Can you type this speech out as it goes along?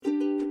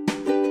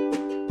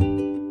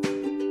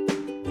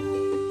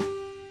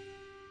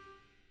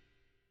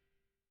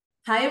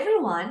Hi,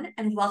 everyone,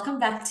 and welcome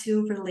back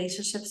to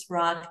Relationships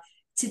Rock.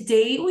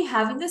 Today we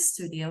have in the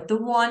studio the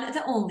one,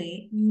 the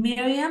only,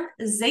 Miriam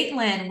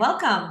Zeitlin.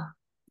 Welcome.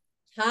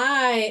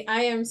 Hi,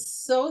 I am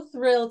so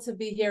thrilled to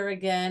be here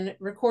again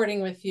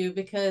recording with you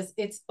because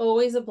it's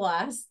always a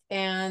blast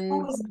and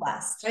Always a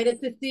blast. excited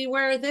to see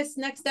where this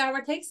next hour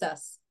takes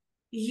us.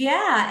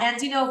 Yeah,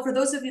 and for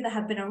those of you that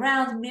have been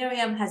around,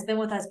 Miriam has been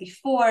with us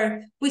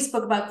before. We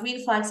spoke about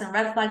green flags and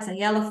red flags and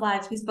yellow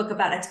flags. We spoke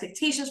about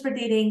expectations for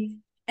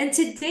dating. And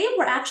today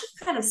we're actually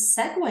kind of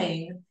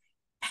segueing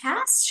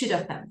past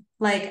shidduch,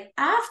 like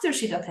after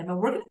shidduch, and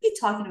we're going to be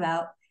talking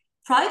about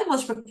probably the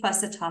most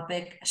requested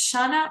topic,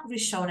 Shana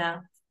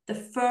Rishona, the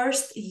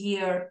first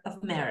year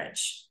of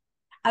marriage.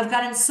 I've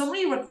gotten so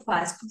many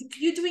requests. Could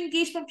you do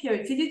engagement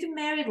period? Could you do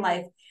married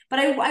life? But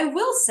I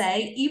will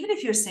say, even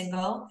if you're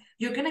single,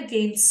 you're gonna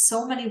gain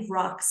so many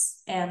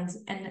rocks and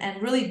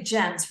really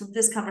gems from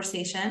this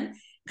conversation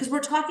because we're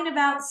talking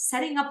about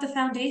setting up the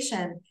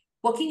foundation.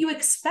 What can you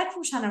expect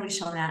from Shana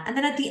Rishona? And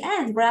then at the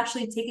end, we're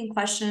actually taking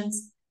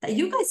questions that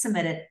you guys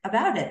submitted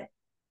about it.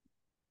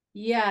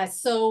 Yeah,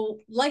 so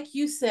like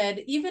you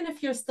said, even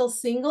if you're still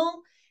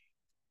single,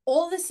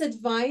 all this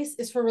advice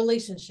is for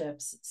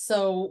relationships.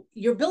 So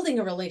you're building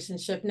a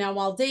relationship now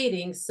while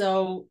dating.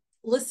 So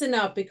listen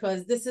up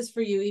because this is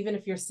for you, even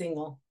if you're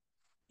single.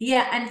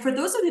 Yeah, and for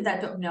those of you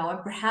that don't know, and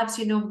perhaps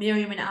you know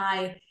Miriam and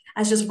I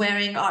as just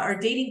wearing our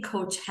dating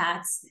coach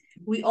hats,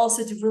 we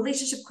also do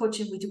relationship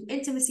coaching, we do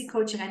intimacy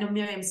coaching. I know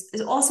Miriam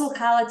is also a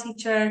kallah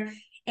teacher,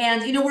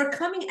 and we're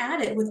coming at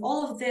it with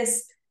all of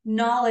this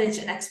knowledge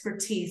and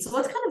expertise. So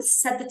let's kind of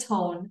set the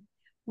tone.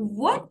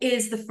 What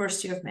is the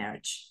first year of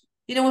marriage?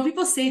 When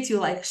people say to you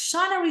like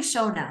Shana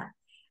Rishona,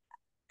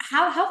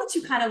 how would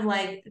you kind of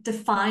like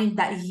define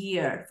that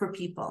year for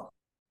people?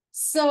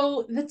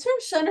 So the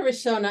term Shana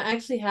Rishona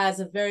actually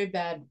has a very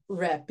bad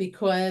rep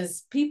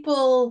because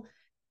people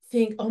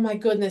think, oh my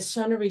goodness,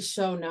 Shana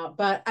Rishona.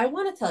 But I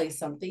want to tell you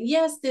something.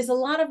 Yes, there's a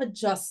lot of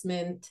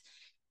adjustment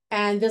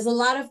and there's a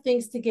lot of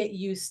things to get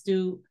used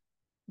to,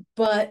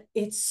 but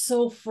it's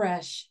so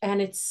fresh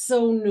and it's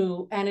so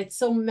new and it's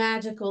so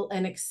magical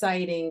and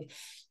exciting.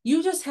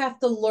 You just have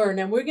to learn,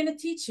 and we're going to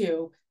teach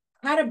you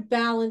how to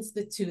balance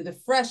the two, the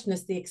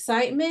freshness, the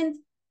excitement,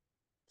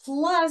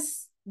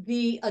 plus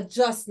the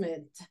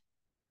adjustment.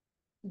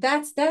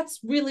 That's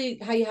really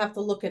how you have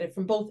to look at it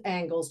from both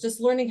angles, just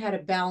learning how to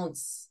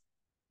balance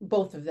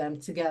both of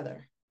them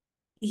together.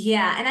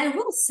 Yeah, and I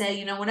will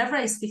say, whenever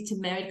I speak to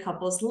married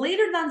couples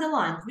later down the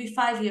line, could be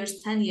 5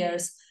 years, 10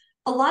 years,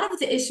 a lot of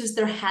the issues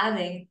they're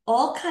having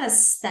all kind of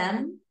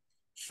stem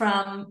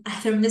from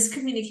either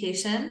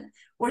miscommunication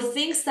or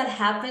things that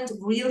happened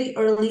really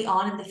early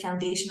on in the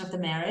foundation of the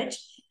marriage.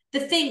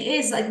 The thing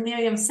is, like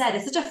Miriam said,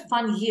 it's such a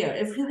fun year.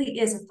 It really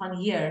is a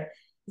fun year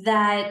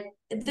that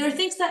there are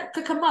things that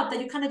could come up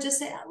that you kind of just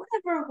say, "Oh,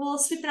 whatever, we'll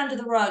sweep it under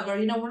the rug," or,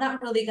 we're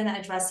not really going to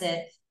address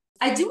it.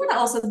 I do want to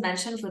also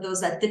mention for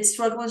those that did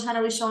struggle in Shana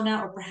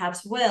Rishona or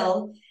perhaps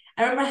will,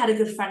 I remember I had a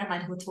good friend of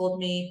mine who told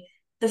me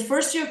the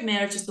first year of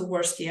marriage is the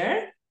worst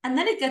year, and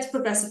then it gets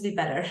progressively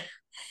better.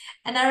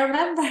 And I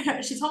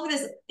remember she told me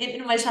this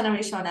in my Shana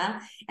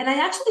Rishona, and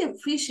I actually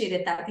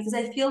appreciated that because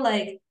I feel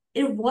like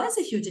it was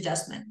a huge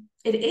adjustment.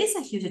 It is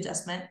a huge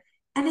adjustment,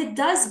 and it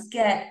does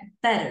get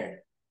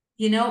better.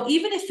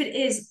 Even if it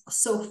is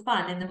so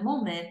fun in the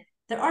moment,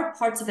 there are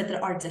parts of it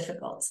that are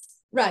difficult.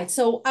 Right.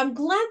 So I'm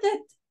glad that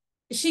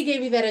she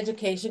gave you that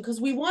education because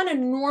we want to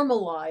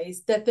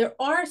normalize that there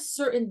are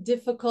certain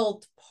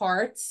difficult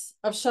parts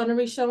of Shana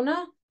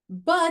Rishona,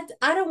 but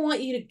I don't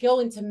want you to go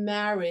into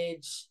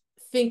marriage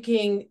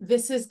thinking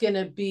this is going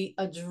to be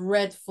a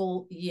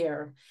dreadful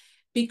year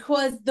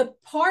because the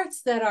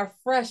parts that are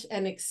fresh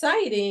and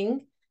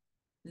exciting,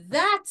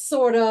 that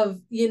sort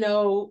of,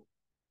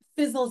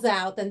 fizzles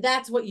out, and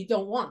that's what you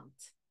don't want.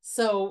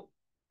 So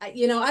I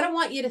don't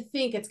want you to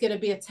think it's going to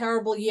be a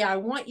terrible year. I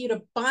want you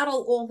to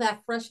bottle all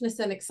that freshness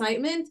and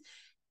excitement,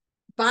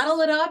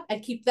 bottle it up,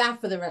 and keep that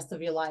for the rest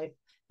of your life.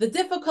 The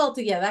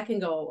difficulty, yeah, that can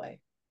go away.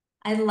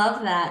 I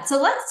love that.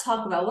 So let's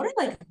talk about what are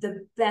like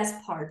the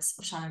best parts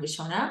of Shana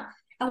Rishona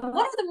and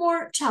what are the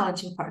more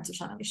challenging parts of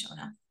Shana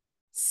Rishona?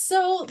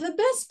 So the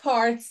best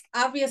parts,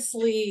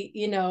 obviously,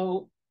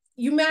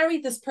 you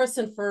married this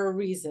person for a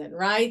reason,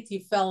 right? You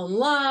fell in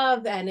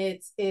love, and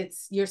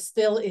it's you're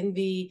still in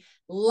the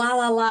la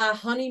la la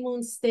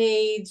honeymoon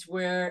stage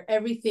where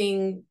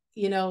everything,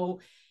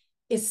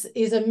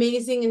 is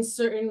amazing in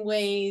certain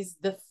ways.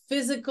 The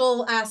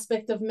physical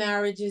aspect of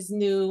marriage is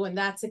new, and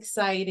that's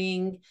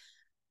exciting.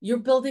 You're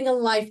building a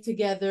life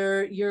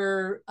together.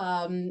 You're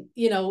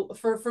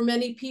for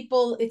many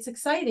people it's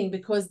exciting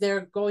because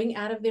they're going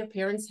out of their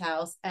parents'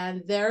 house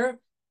and they're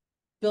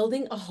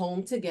building a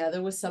home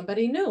together with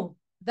somebody new.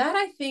 That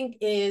I think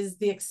is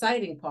the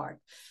exciting part.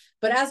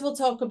 But as we'll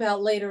talk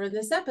about later in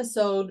this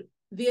episode,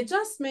 the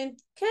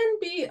adjustment can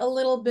be a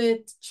little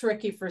bit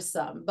tricky for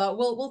some, but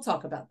we'll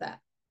talk about that.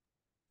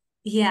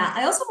 Yeah,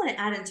 I also want to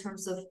add in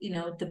terms of,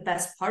 the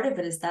best part of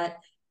it is that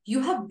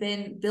you have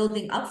been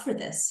building up for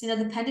this,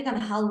 depending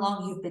on how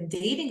long you've been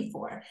dating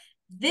for.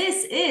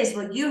 this is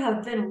what you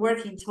have been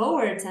working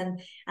towards, and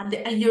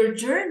your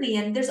journey.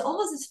 And there's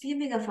almost this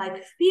feeling of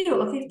like,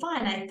 phew, okay,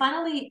 fine,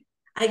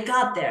 I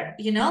got there,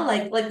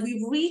 like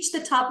we've reached the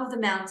top of the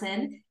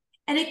mountain.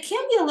 And it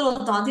can be a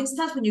little daunting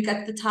sometimes when you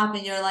get to the top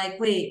and you're like,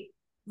 wait,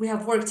 we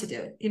have work to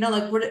do,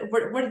 like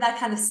where did that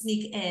kind of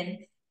sneak in?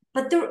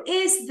 But there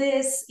is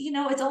this,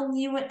 it's all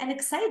new and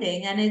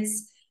exciting. And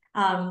it's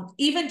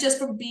even just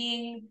from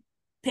being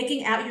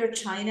picking out your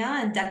china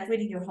and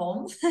decorating your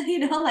home,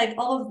 like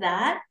all of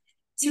that,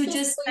 to People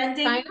just still use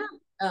spending, China?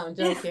 Oh, I'm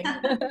joking.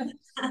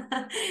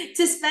 yeah,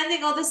 to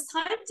spending all this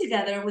time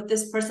together with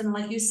this person.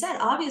 Like you said,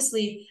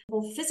 obviously, the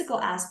whole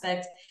physical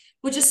aspect,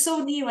 which is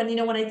so new. And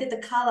when I did the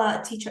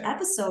kallah teacher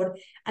episode,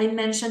 I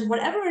mentioned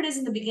whatever it is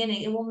in the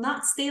beginning, it will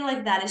not stay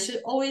like that. It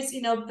should always,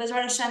 Bezrat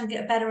Hashem,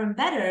 get better and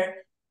better.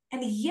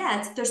 And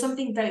yet, there's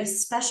something very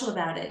special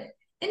about it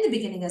in the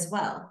beginning as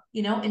well.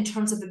 In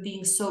terms of it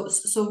being so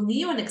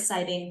new and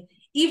exciting,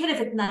 even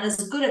if it's not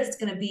as good as it's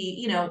going to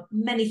be,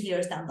 many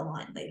years down the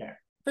line later.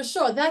 For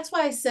sure. That's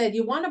why I said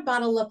you want to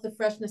bottle up the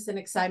freshness and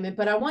excitement,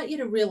 but I want you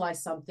to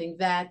realize something,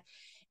 that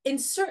in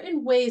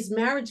certain ways,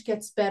 marriage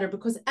gets better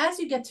because as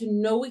you get to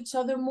know each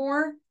other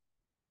more,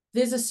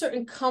 there's a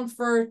certain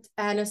comfort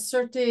and a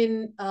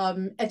certain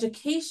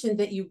education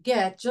that you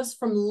get just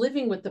from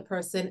living with the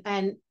person.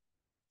 And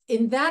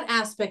in that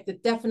aspect,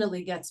 it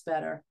definitely gets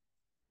better.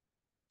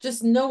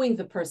 Just knowing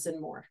the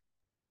person more.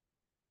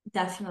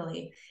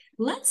 Definitely.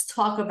 Let's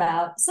talk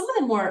about some of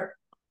the more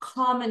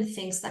common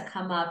things that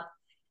come up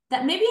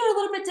that maybe are a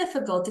little bit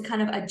difficult to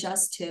kind of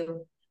adjust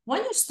to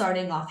when you're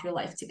starting off your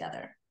life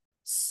together.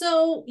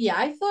 So, yeah,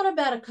 I thought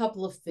about a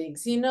couple of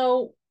things.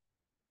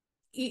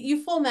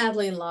 You fall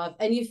madly in love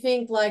and you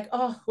think like,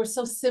 oh, we're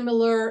so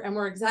similar and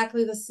we're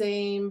exactly the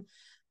same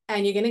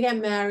and you're going to get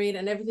married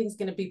and everything's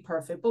going to be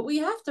perfect. But what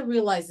you have to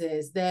realize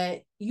is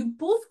that you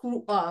both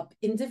grew up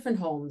in different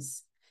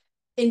homes,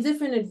 in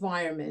different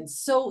environments.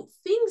 So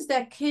things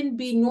that can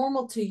be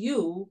normal to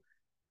you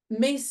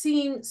may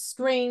seem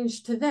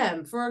strange to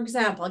them. For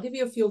example, I'll give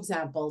you a few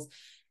examples.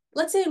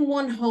 Let's say in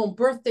one home,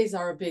 birthdays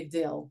are a big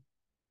deal.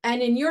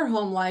 And in your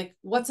home, like,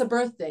 what's a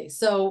birthday?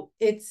 So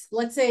it's,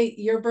 let's say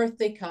your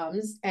birthday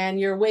comes and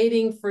you're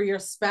waiting for your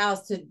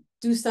spouse to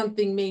do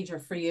something major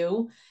for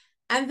you.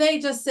 And they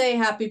just say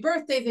happy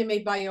birthday. They may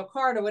buy you a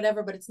card or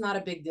whatever, but it's not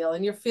a big deal.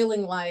 And you're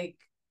feeling like,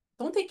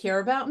 don't they care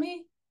about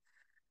me?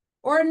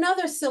 Or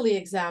another silly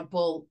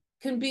example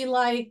can be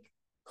like,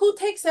 who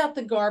takes out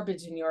the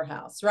garbage in your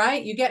house,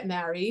 right? You get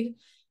married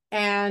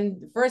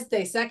and first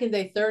day, second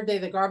day, third day,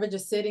 the garbage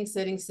is sitting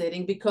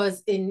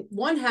because in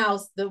one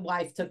house, the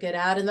wife took it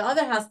out and the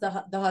other house,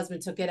 the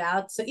husband took it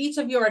out. So each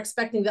of you are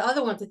expecting the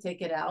other one to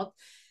take it out.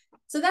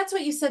 So that's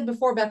what you said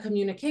before about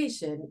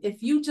communication.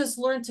 If you just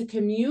learn to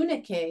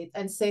communicate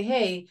and say,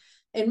 hey,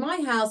 in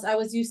my house, I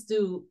was used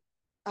to,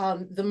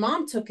 the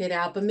mom took it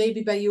out, but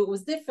maybe by you, it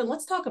was different.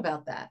 Let's talk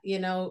about that.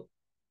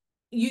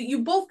 You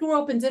both grew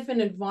up in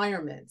different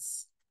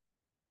environments.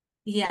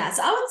 Yeah,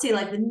 so I would say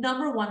like the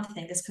number one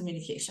thing is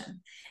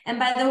communication. And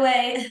by the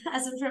way,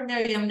 as I'm sure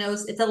Miriam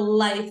knows, it's a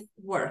life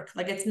work.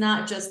 Like it's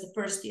not just the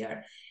first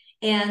year.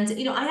 And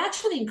I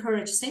actually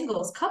encourage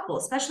singles,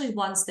 couples, especially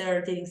once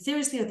they're dating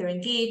seriously or they're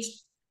engaged,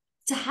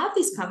 to have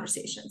these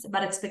conversations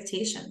about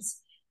expectations.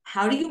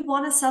 How do you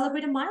want to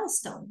celebrate a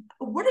milestone?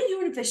 What are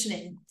you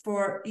envisioning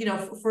for,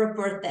 for a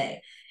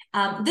birthday?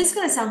 This is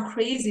going to sound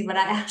crazy, but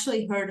I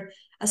actually heard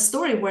a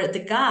story where the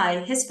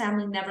guy, his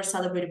family never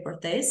celebrated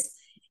birthdays,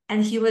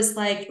 and he was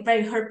like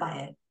very hurt by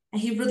it.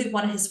 And he really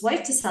wanted his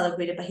wife to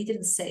celebrate it, but he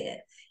didn't say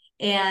it.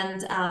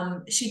 And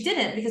she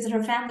didn't, because in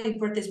her family,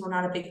 birthdays were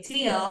not a big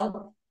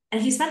deal.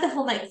 And he spent the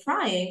whole night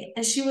crying.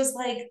 And she was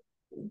like,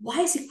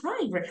 why is he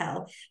crying,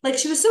 Raquel? Like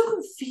she was so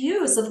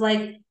confused of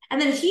like, and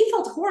then he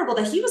felt horrible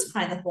that he was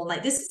crying the whole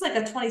night. This is like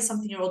a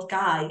 20-something-year-old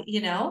guy,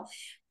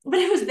 but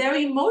it was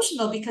very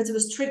emotional because it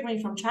was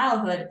triggering from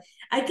childhood.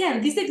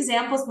 Again, these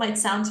examples might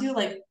sound to you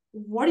like,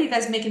 what are you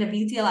guys making a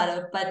big deal out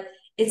of? But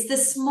it's the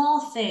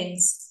small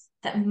things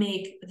that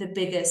make the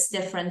biggest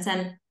difference.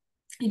 And,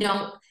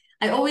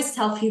 I always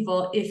tell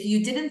people, if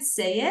you didn't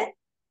say it,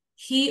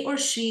 he or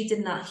she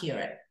did not hear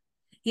it.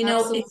 If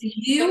Absolutely.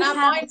 They're you not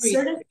have a mind readers.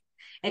 certain,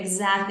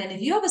 exactly, and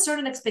if you have a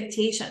certain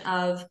expectation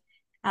of,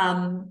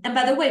 and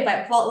by the way,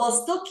 while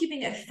still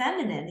keeping it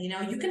feminine,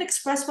 you can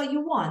express what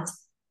you want.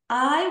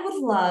 I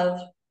would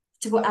love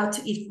to go out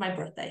to eat for my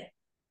birthday.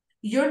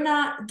 You're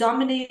not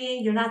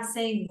dominating. You're not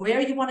saying where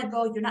you want to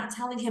go. You're not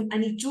telling him I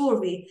need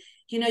jewelry.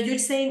 You're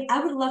saying I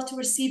would love to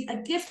receive a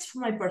gift for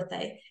my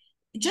birthday,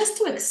 just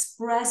to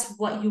express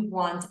what you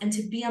want and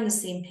to be on the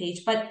same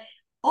page. But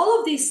all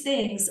of these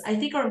things I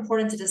think are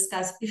important to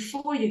discuss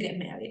before you get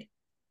married.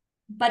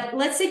 But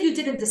let's say you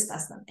didn't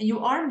discuss them and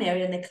you are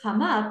married and they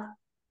come up,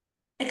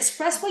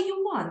 express what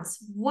you want.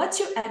 What's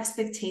your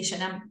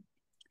expectation? And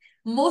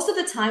most of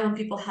the time when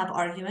people have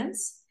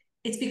arguments,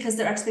 it's because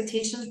their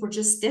expectations were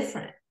just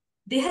different.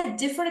 They had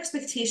different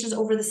expectations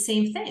over the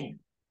same thing.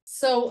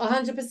 So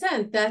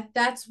 100%.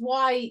 That's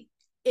why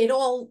it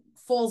all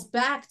falls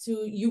back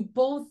to you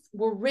both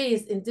were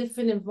raised in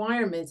different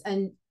environments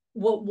and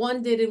what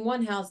one did in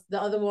one house,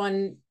 the other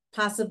one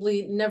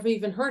possibly never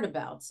even heard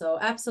about. So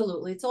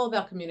absolutely, it's all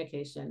about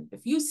communication.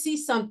 If you see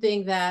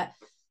something that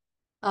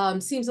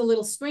seems a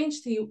little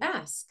strange to you,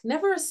 ask.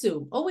 Never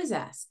assume, always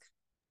ask.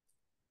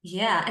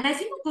 Yeah. And I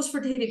think it goes for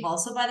dating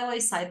also, by the way,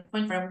 side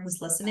point for everyone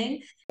who's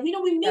listening. We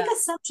make Yeah.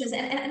 assumptions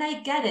and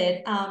I get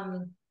it.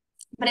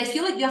 But I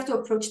feel like you have to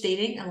approach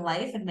dating and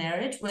life and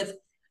marriage with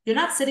you're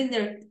not sitting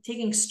there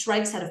taking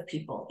strikes out of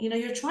people.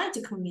 You're trying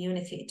to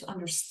communicate, to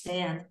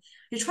understand.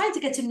 You're trying to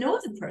get to know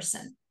the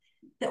person.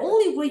 The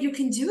only way you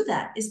can do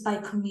that is by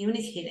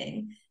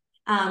communicating.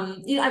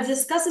 I've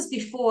discussed this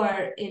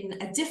before in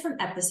a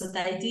different episode,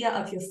 the idea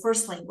of your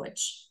first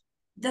language.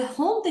 The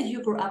home that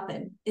you grew up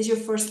in is your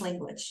first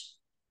language.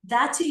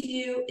 That to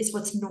you is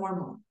what's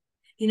normal.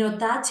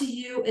 That to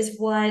you is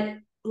what,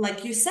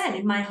 like you said,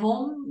 in my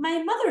home,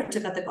 my mother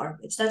took out the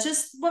garbage. That's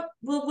just what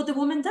the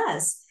woman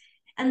does.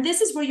 And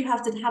this is where you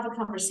have to have a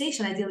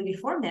conversation, ideally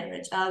before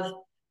marriage, of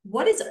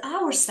what is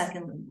our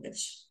second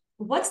language?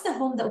 What's the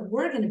home that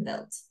we're going to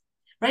build?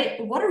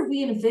 Right? What are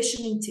we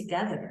envisioning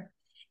together?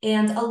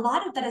 And a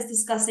lot of that is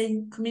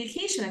discussing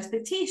communication,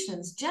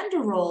 expectations,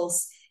 gender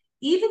roles,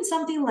 even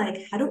something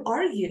like how to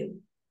argue.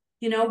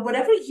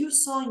 Whatever you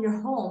saw in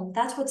your home,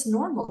 that's what's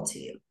normal to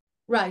you.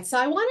 Right. So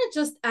I want to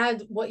just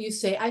add what you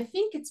say. I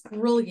think it's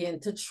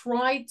brilliant to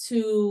try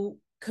to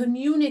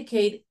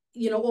communicate,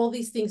 all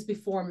these things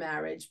before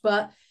marriage.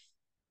 But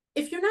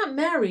if you're not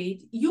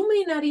married, you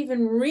may not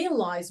even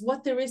realize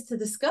what there is to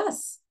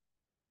discuss.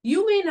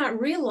 You may not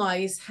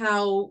realize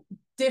how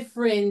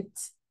different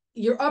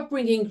your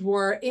upbringing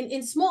were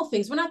in small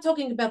things. We're not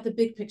talking about the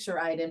big picture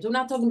items. We're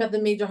not talking about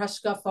the major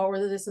hashkafa or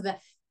this or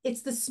that.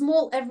 It's the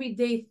small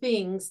everyday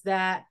things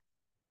that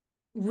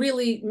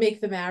really make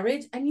the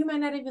marriage, and you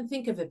might not even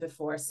think of it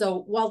before.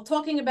 So while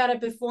talking about it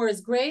before is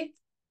great,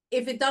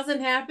 if it doesn't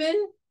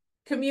happen,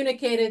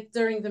 communicate it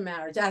during the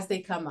marriage as they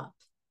come up.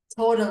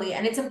 Totally.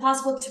 And it's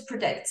impossible to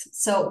predict.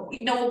 So,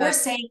 what we're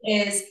saying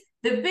is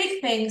the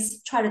big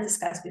things, try to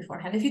discuss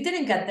beforehand. If you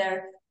didn't get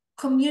there,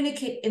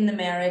 communicate in the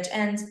marriage.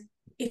 And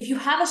if you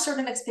have a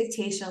certain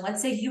expectation,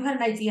 let's say you had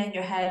an idea in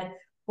your head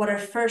what our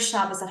first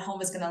Shabbos at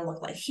home is going to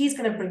look like. He's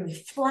going to bring me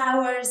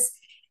flowers.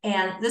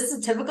 And this is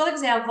a typical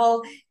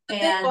example. A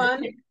big And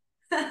one.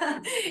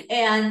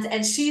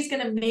 and she's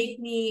going to make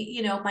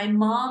me, my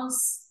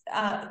mom's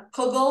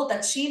kugel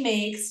that she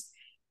makes,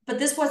 but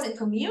this wasn't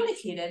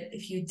communicated.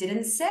 If you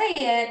didn't say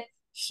it,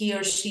 he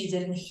or she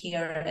didn't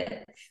hear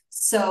it.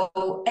 So,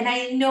 and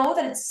I know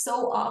that it's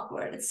so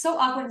awkward. It's so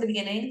awkward in the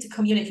beginning to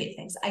communicate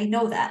things. I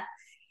know that.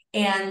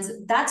 And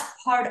that's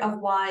part of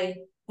why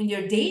when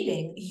you're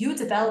dating, you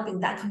developing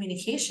that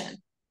communication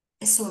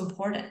is so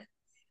important.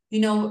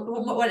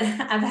 What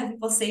I've had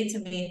people say to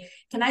me,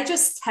 can I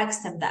just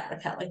text him that,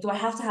 Raquel? Like, do I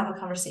have to have a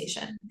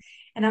conversation?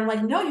 And I'm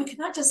like, no, you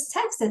cannot just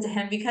text it to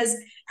him because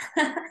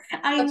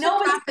I Let's just know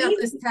it's talk about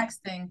this easy.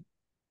 texting.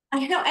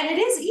 I know, and it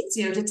is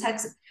easier to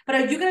text. But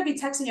are you going to be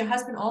texting your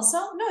husband also?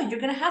 No, you're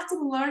going to have to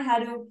learn how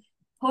to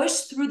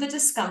push through the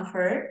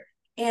discomfort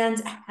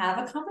and have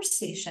a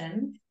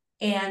conversation.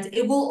 And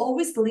it will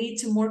always lead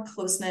to more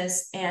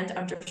closeness and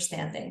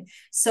understanding.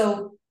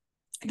 So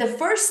the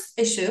first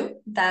issue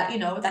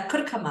that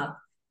could come up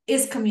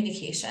is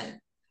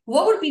communication.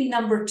 What would be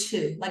number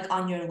two, like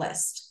on your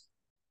list?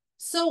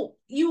 So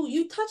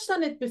you touched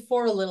on it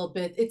before a little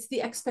bit. It's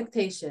the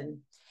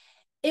expectation.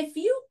 If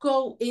you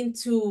go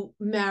into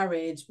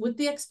marriage with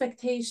the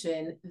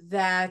expectation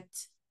that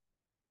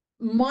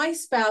my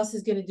spouse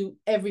is going to do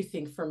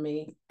everything for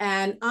me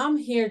and I'm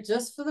here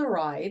just for the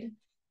ride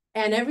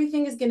and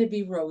everything is going to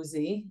be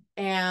rosy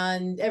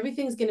and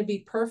everything's going to be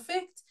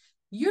perfect,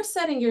 you're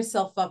setting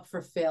yourself up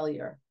for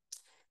failure.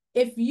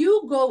 If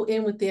you go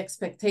in with the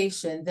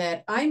expectation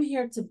that I'm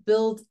here to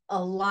build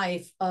a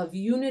life of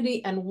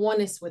unity and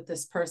oneness with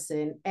this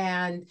person,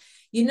 and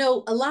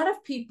a lot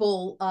of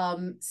people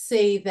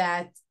say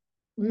that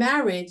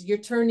marriage, you're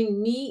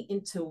turning me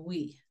into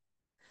we.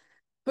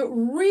 But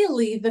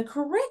really, the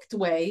correct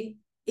way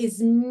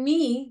is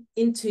me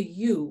into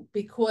you,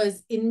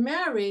 because in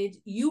marriage,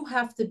 you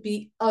have to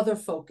be other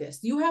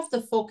focused. You have to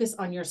focus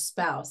on your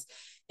spouse.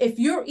 If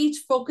you're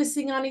each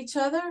focusing on each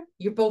other,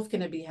 you're both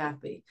going to be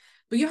happy.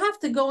 But you have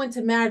to go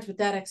into marriage with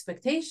that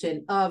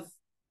expectation of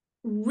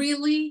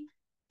really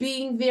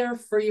being there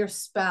for your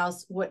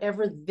spouse,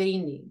 whatever they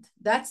need.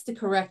 That's the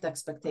correct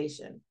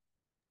expectation.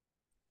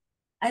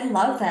 I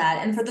love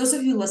that. And for those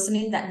of you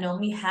listening that know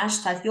me,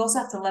 hashtag, you also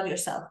have to love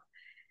yourself.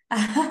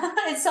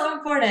 It's so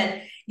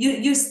important.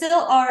 You still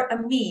are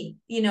a me,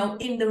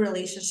 in the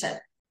relationship.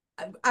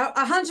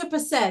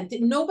 100%.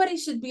 Nobody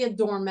should be a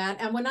doormat.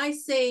 And when I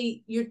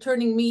say you're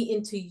turning me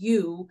into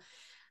you,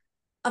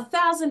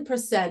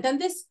 1,000%. And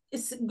this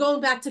is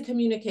going back to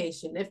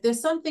communication. If there's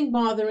something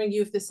bothering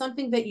you, if there's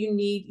something that you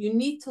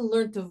need to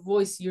learn to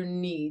voice your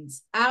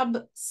needs.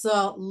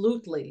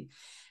 Absolutely.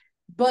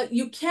 But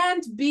you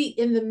can't be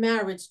in the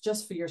marriage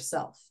just for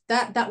yourself.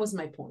 That was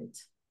my point.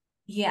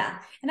 Yeah.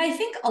 And I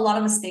think a lot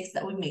of mistakes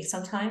that we make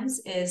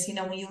sometimes is,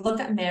 when you look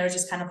at marriage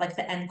as kind of like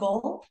the end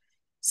goal.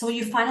 So when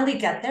you finally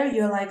get there,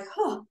 you're like,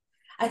 oh,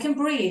 I can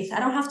breathe. I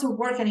don't have to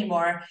work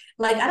anymore.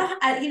 Like I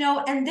don't, you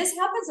know, and this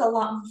happens a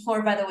lot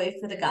more, by the way,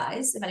 for the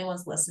guys, if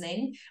anyone's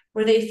listening,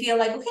 where they feel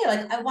like, okay,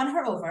 like I won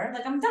her over,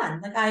 like I'm done.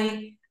 Like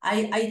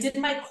I did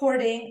my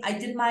courting, I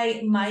did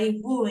my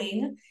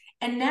wooing,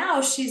 and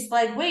now she's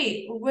like,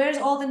 wait, where's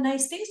all the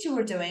nice things you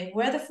were doing?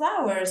 Where are the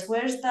flowers?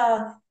 Where's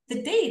the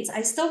dates?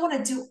 I still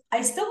want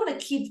to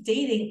keep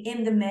dating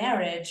in the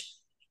marriage.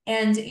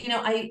 And you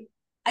know,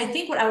 I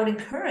think what I would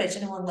encourage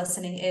anyone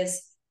listening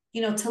is,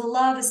 you know, to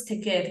love is to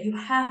give. You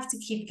have to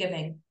keep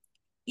giving.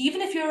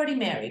 Even if you're already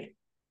married,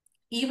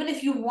 even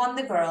if you won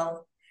the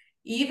girl,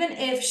 even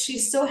if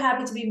she's so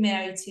happy to be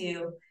married to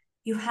you,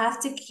 you have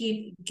to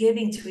keep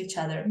giving to each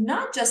other,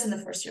 not just in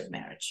the first year of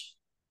marriage,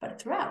 but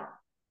throughout.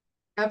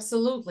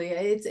 Absolutely.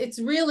 It's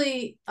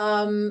really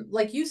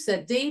like you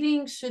said,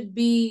 dating should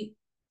be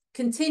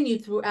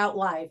continued throughout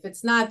life.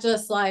 It's not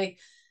just like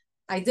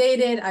I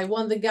dated, I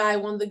won the guy,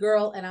 won the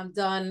girl, and I'm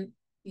done.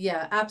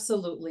 Yeah,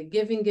 absolutely.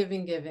 Giving,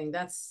 giving, giving.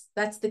 That's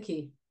the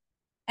key.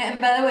 And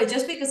by the way,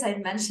 just because I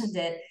mentioned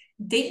it,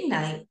 date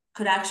night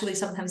could actually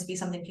sometimes be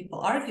something people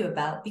argue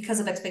about because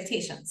of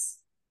expectations.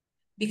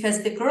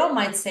 Because the girl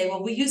might say,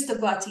 well, we used to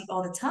go out to eat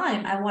all the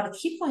time. I want to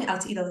keep going out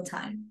to eat all the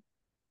time.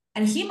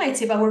 And he might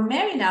say, but we're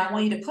married now. I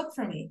want you to cook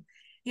for me.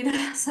 You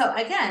know, so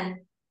again,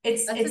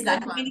 That's a it's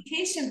that good one.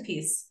 communication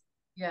piece.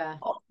 Yeah.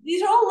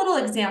 These are all little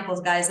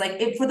examples, guys.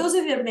 Like if for those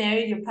of you that are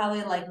married, you're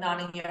probably like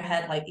nodding your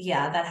head, like,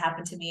 yeah, that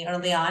happened to me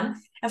early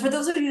on. And for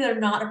those of you that are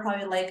not, are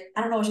probably like,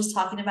 I don't know what she's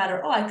talking about,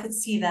 or oh, I could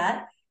see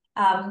that.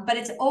 But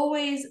it's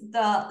always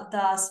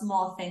the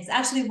small things.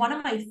 Actually, one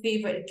of my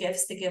favorite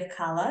gifts to give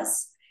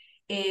kallahs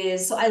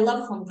is, so I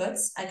love home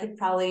goods. I could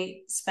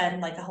probably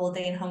spend like a whole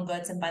day in home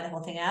goods and buy the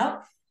whole thing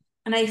out.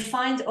 And I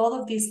find all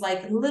of these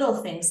like little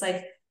things,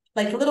 like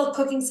little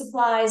cooking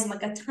supplies and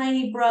like a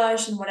tiny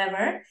brush and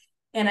whatever.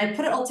 And I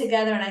put it all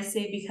together and I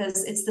say,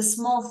 because it's the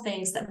small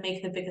things that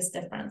make the biggest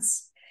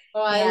difference.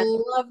 Oh, I And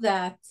love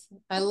that.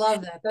 I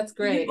love that. That's you,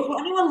 great.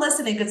 anyone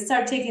listening could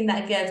start taking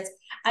that gift.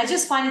 I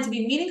just find it to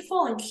be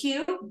meaningful and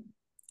cute,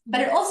 but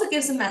it also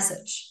gives a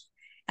message.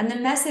 And the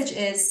message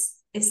is,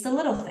 it's the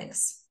little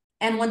things.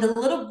 And when the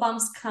little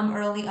bumps come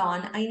early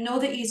on, I know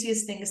the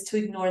easiest thing is to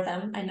ignore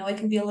them. I know it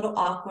can be a little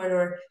awkward,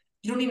 or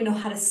you don't even know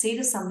how to say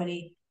to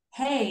somebody,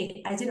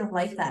 hey, I didn't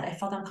like that. I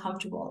felt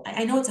uncomfortable.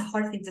 I know it's a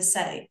hard thing to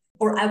say.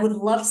 Or I would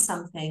love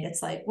something.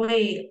 It's like,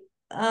 wait,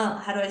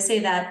 how do I say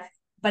that?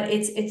 But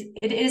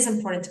it is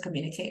important to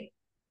communicate.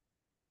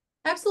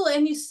 Absolutely.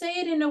 And you say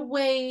it in a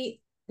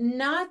way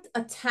not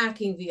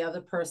attacking the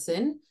other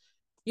person.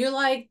 You're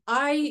like,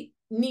 I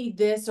need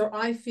this or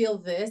I feel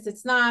this.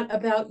 It's not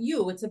about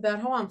you. It's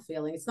about how I'm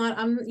feeling. It's not,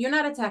 you're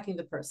not attacking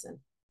the person.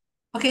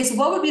 Okay, so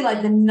what would be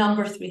like the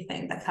number three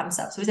thing that comes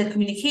up? So we said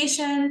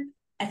communication,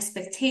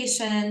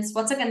 expectations.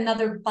 What's like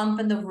another bump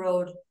in the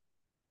road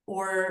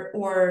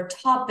or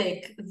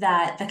topic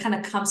that kind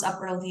of comes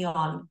up early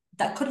on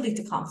that could lead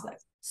to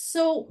conflict?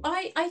 So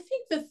I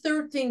think the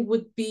third thing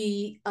would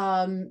be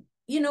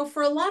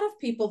for a lot of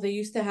people, they're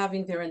used to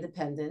having their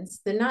independence.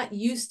 They're not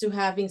used to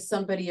having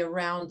somebody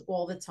around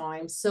all the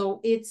time. So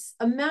it's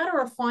a matter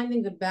of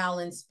finding the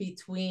balance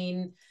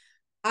between,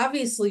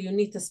 obviously you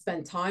need to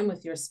spend time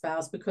with your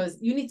spouse because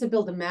you need to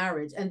build a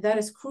marriage, and that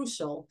is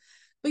crucial.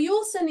 But you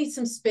also need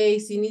some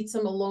space. You need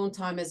some alone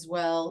time as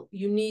well.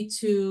 You need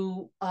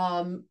to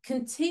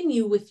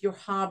continue with your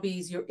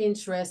hobbies, your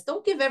interests.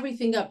 Don't give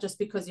everything up just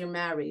because you're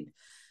married.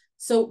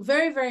 So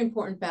very, very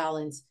important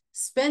balance.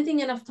 Spending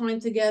enough time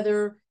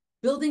together,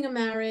 building a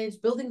marriage,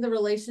 building the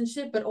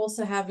relationship, but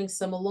also having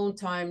some alone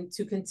time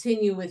to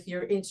continue with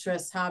your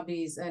interests,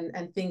 hobbies,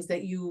 and things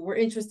that you were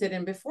interested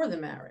in before the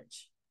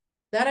marriage.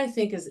 That I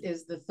think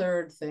is the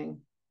third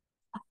thing.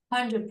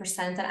 100%.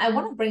 And I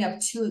want to bring up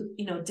two,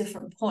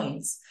 different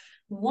points.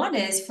 One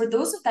is for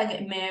those that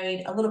get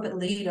married a little bit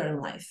later in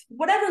life,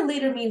 whatever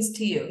later means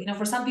to you.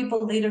 For some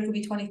people later could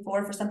be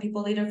 24, for some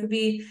people later could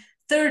be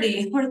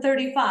 30 or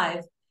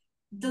 35.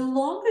 The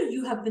longer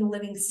you have been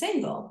living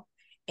single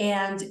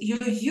and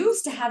you're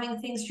used to having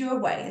things your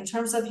way, in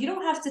terms of you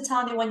don't have to tell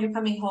anyone you're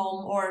coming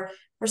home or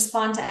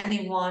respond to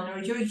anyone,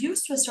 or you're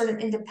used to a certain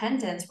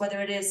independence,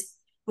 whether it is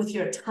with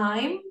your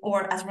time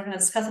or, as we're going to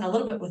discuss in a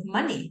little bit, with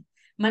money.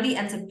 Money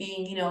ends up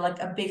being, like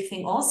a big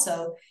thing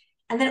also.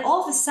 And then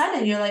all of a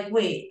sudden you're like,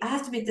 wait, I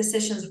have to make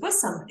decisions with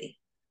somebody.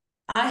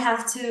 I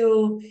have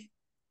to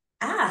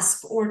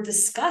ask or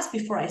discuss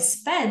before I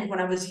spend, when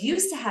I was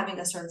used to having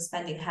a certain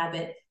spending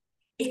habit.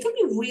 It can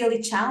be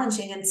really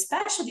challenging, and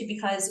especially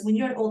because when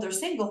you're an older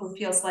single who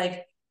feels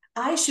like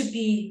I should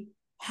be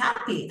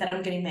happy that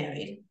I'm getting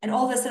married, and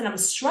all of a sudden I'm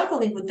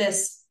struggling with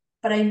this,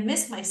 but I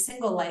miss my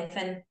single life.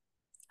 And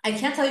I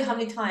can't tell you how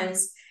many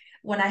times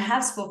when I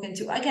have spoken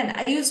to, again,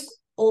 I use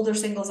older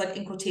singles like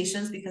in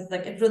quotations because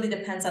like it really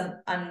depends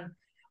on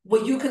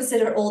what you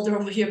consider older,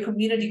 what your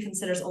community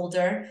considers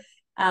older.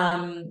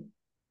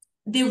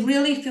 They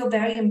really feel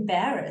very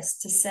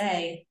embarrassed to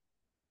say,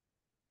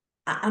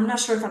 I'm not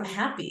sure if I'm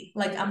happy.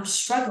 Like I'm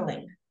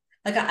struggling.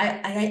 Like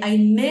I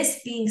miss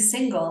being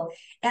single.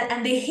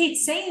 And they hate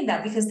saying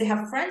that because they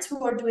have friends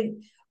who are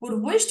doing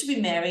would wish to be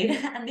married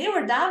and they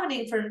were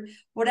davening for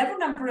whatever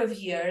number of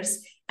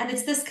years. And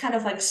it's this kind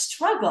of like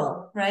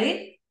struggle,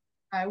 right?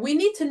 We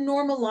need to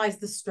normalize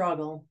the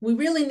struggle. We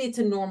really need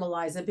to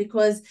normalize it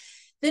because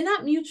they're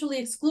not mutually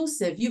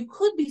exclusive. You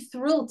could be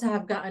thrilled to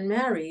have gotten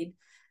married,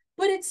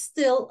 but it's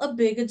still a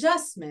big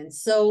adjustment.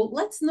 So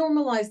let's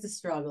normalize the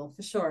struggle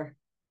for sure.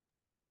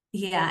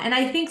 Yeah. And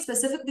I think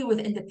specifically with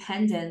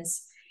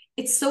independence,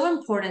 it's so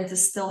important to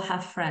still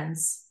have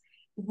friends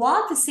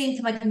while at the same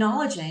time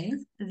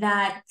acknowledging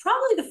that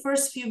probably the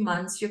first few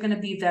months you're going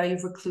to be very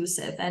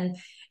reclusive. And,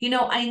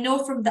 I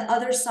know from the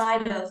other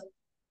side of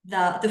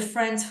the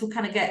friends who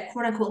kind of get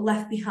quote unquote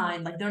left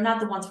behind, like they're not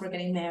the ones who are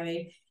getting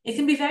married. It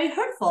can be very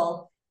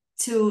hurtful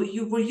to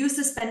you were used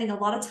to spending a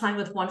lot of time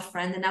with one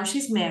friend and now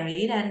she's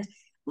married. And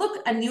look,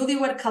 a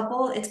newlywed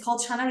couple, it's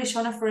called Shana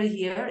Rishona for a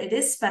year. It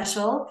is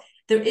special.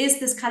 There is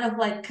this kind of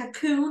like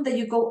cocoon that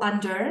you go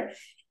under.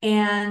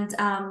 And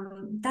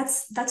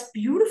that's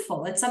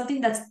beautiful. It's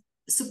something that's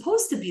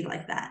supposed to be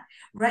like that,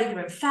 right?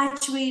 You're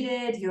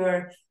infatuated,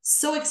 you're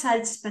so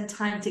excited to spend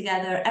time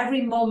together.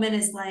 Every moment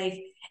is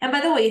like, and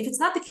by the way, if it's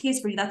not the case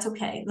for you, that's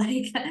okay.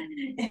 Like,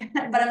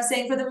 but I'm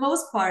saying for the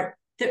most part,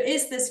 there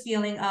is this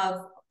feeling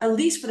of, at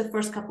least for the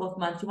first couple of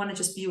months, you want to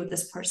just be with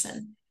this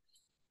person.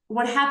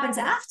 What happens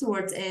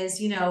afterwards is,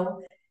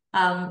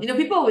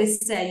 people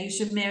always say you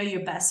should marry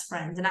your best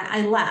friend. And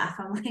I laugh.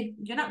 I'm like,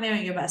 you're not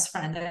marrying your best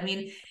friend. I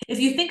mean, if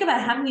you think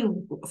about how many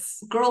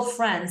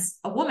girlfriends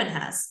a woman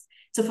has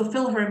to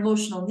fulfill her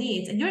emotional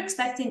needs, and you're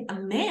expecting a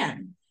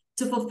man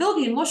to fulfill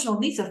the emotional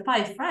needs of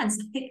five friends,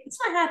 like, it's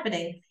not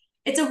happening.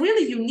 It's a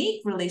really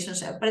unique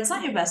relationship, but it's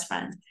not your best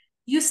friend.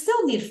 You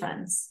still need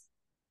friends.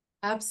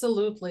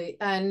 Absolutely.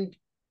 And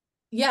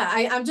yeah,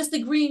 I'm just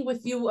agreeing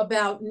with you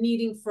about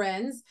needing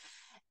friends.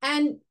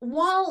 And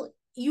while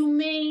you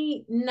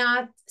may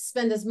not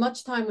spend as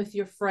much time with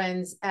your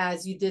friends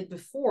as you did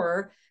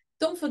before,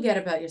 don't forget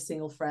about your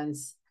single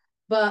friends.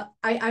 But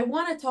I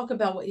want to talk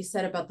about what you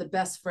said about the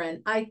best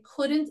friend. I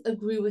couldn't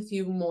agree with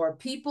you more.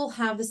 People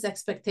have this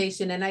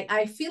expectation, and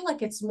I feel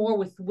like it's more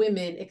with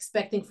women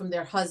expecting from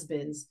their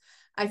husbands.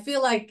 I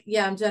feel like,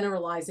 yeah, I'm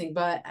generalizing,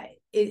 but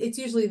it's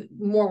usually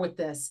more with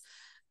this.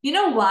 You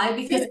know why?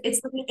 Because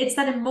it's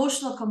that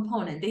emotional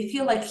component. They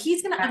feel like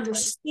he's gonna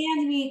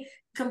understand me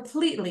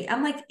completely.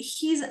 I'm like,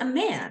 he's a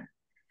man.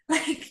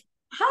 Like,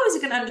 how is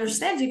he gonna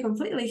understand you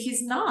completely?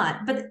 He's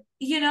not. But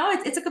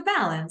it's like a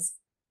balance.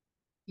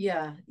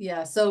 Yeah,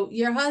 yeah. So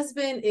your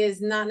husband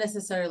is not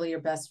necessarily your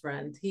best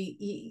friend.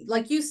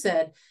 Like you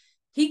said,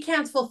 he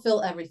can't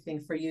fulfill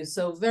everything for you.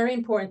 So very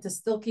important to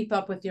still keep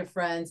up with your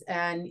friends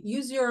and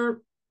use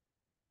your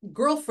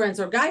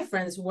girlfriends or guy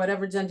friends,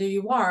 whatever gender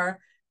you are,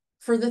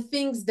 for the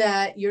things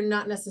that you're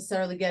not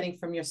necessarily getting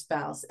from your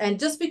spouse. And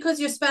just because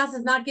your spouse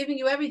is not giving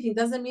you everything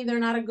doesn't mean they're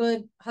not a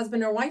good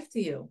husband or wife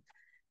to you.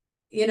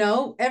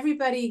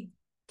 Everybody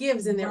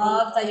gives in their own.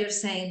 Love that you're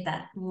saying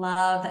that.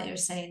 Love that you're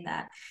saying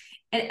that.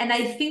 And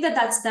I think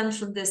that stems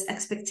from this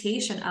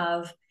expectation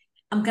of,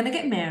 I'm going to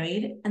get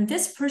married and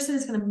this person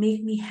is going to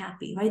make me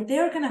happy, right?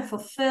 They're going to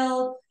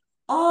fulfill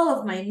all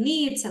of my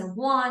needs and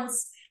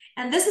wants.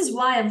 And this is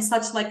why I'm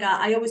such like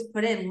I always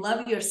put in,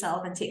 love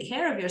yourself and take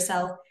care of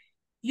yourself.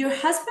 Your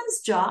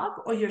husband's job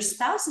or your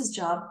spouse's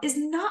job is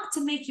not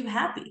to make you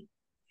happy.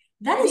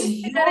 That Can is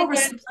you say that your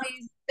again,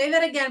 please? Say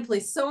that again,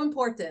 please. So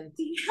important.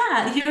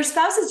 Yeah, your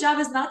spouse's job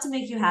is not to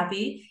make you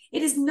happy.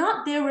 It is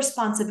not their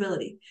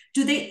responsibility.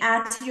 Do they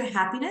add to your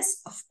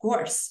happiness? Of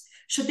course.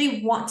 Should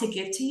they want to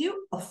give to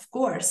you? Of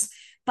course.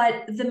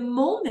 But the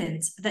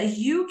moment that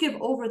you give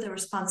over the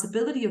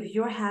responsibility of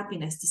your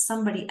happiness to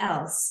somebody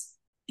else,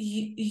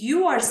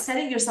 you are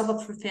setting yourself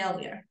up for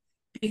failure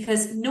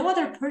because no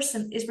other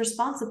person is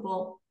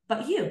responsible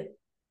but you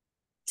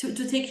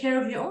to take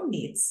care of your own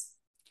needs.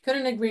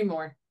 Couldn't agree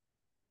more.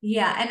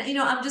 Yeah, and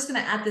I'm just gonna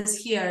add this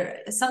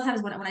here.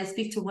 Sometimes when I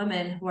speak to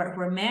women who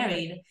are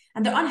married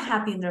and they're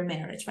unhappy in their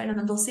marriage, right? And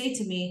then they'll say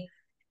to me,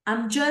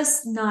 I'm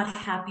just not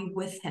happy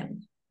with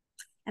him.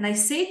 And I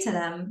say to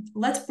them,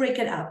 let's break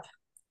it up.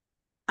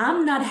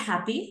 I'm not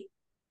happy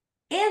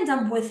and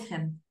I'm with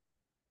him.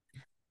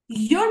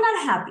 You're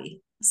not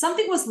happy.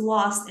 Something was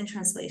lost in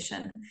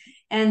translation.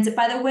 And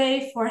by the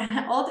way, for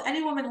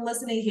any woman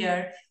listening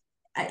here,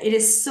 it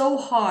is so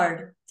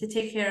hard to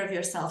take care of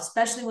yourself,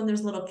 especially when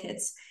there's little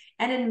kids.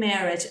 And in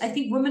marriage, I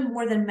think women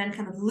more than men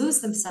kind of lose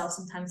themselves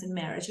sometimes in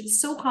marriage.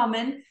 It's so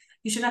common.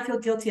 You should not feel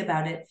guilty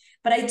about it.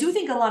 But I do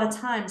think a lot of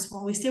times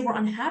when we say we're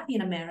unhappy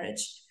in a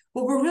marriage,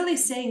 what we're really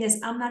saying is,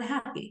 I'm not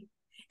happy.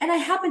 And I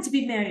happen to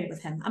be married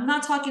with him. I'm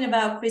not talking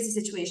about crazy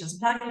situations.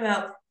 I'm talking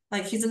about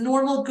like he's a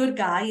normal, good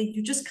guy. And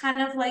you just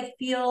kind of like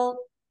feel,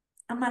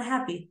 I'm not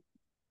happy.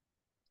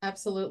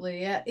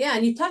 Absolutely. Yeah. Yeah.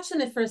 And you touched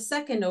on it for a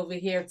second over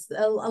here. It's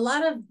a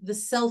lot of the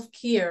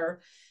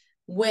self-care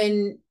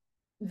when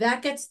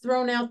that gets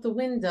thrown out the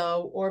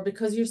window or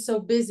because you're so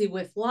busy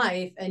with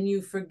life and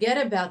you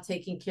forget about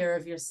taking care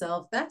of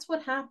yourself. That's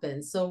what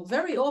happens. So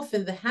very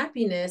often the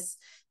happiness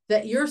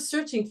that you're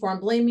searching for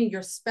and blaming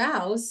your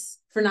spouse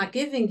for not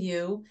giving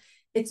you,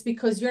 it's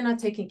because you're not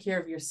taking care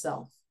of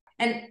yourself.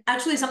 And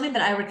actually something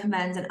that I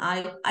recommend, and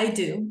I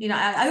do, you know,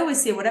 I always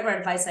say whatever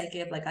advice I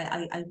give, like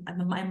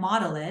I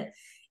model it,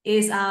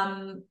 is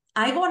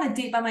I go on a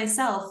date by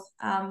myself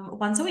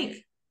once a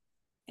week.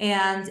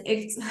 And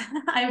it's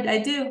I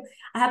do.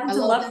 I happen I to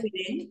love love that.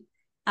 reading.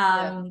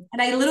 Yeah.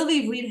 And I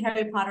literally read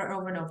Harry Potter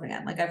over and over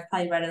again. Like I've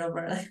probably read it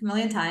over like a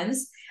million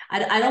times.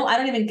 I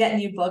don't even get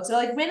new books, or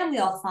like randomly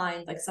I'll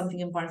find like something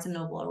in Barnes and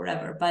Noble or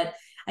whatever. But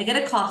I get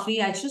a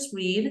coffee, I just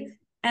read.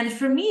 And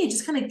for me, it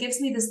just kind of gives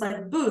me this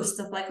like boost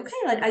of like, okay,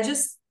 like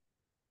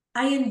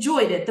I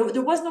enjoyed it.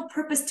 There was no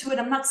purpose to it.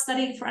 I'm not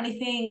studying for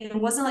anything. It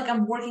wasn't like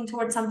I'm working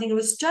towards something. It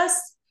was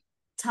just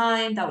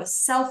time that was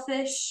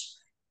selfish.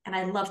 And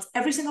I loved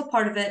every single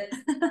part of it.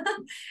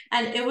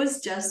 And it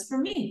was just for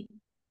me.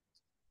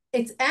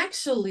 It's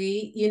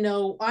actually,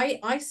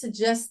 I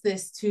suggest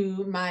this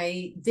to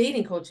my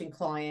dating coaching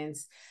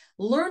clients.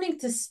 Learning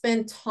to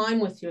spend time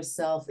with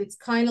yourself. It's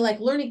kind of like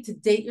learning to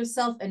date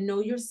yourself and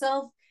know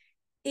yourself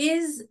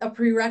is a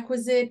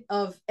prerequisite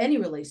of any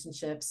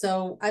relationship.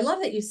 So I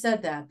love that you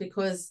said that,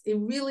 because it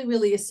really,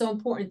 really is so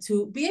important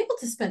to be able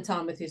to spend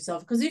time with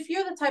yourself. Because if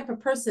you're the type of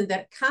person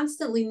that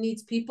constantly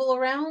needs people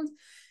around,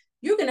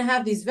 you're going to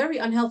have these very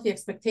unhealthy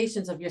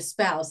expectations of your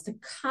spouse to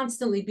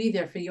constantly be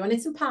there for you. And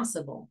it's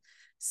impossible.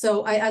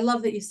 So I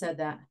love that you said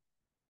that.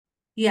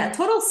 Yeah,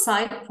 total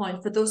side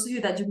point for those of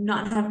you that do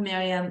not have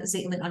Miriam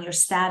Zeitlin on your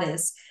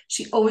status.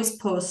 She always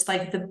posts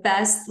like the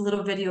best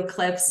little video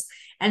clips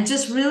and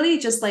just really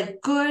just like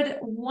good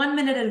 1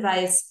 minute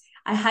advice.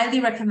 I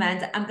highly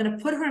recommend. I'm going to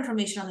put her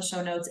information on the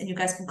show notes and you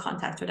guys can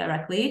contact her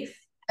directly.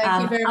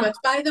 Thank you very I'm much.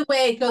 By the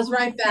way, it a goes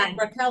right big back. fan.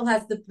 Raquel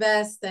has the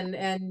best, and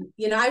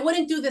I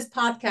wouldn't do this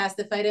podcast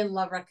if I didn't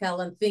love Raquel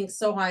and think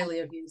so highly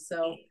of you.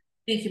 So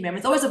Thank you, ma'am.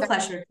 It's always a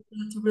pleasure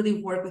to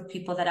really work with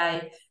people that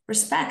I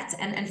respect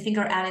and think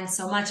are adding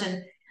so much.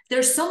 And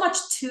there's so much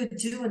to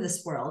do in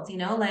this world, you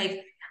know,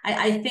 like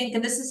I think,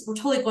 and this is, we're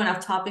totally going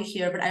off topic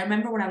here, but I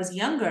remember when I was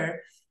younger,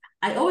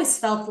 I always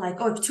felt like,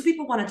 oh, if two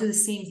people want to do the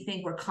same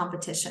thing, we're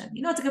competition.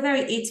 You know, it's like a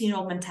very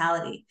 18-year-old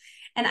mentality.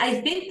 And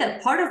I think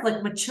that part of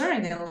like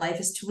maturing in life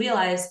is to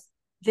realize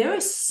there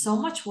is so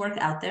much work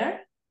out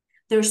there.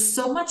 There's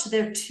so much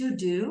there to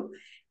do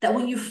that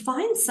when you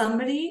find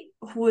somebody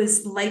who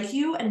is like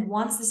you and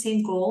wants the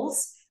same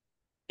goals,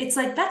 it's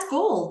like that's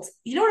gold.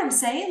 You know what I'm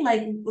saying?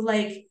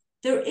 Like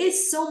there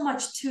is so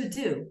much to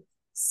do.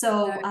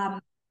 So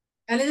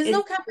and there's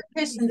no it's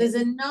competition. There's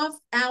enough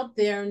out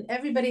there, and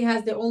everybody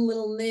has their own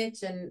little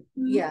niche. And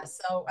yeah,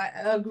 so I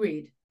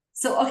agreed.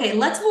 so okay,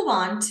 let's move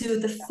on to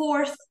the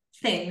fourth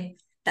thing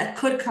that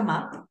could come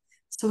up.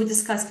 So we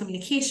discussed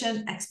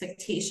communication,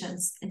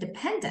 expectations,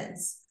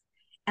 independence.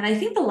 And I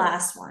think the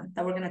last one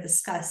that we're going to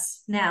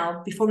discuss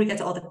now, before we get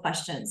to all the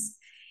questions,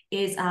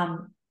 is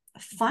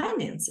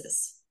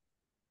finances,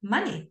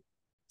 money.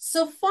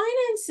 So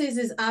finances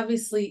is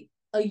obviously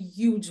a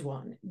huge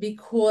one,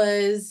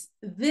 because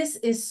this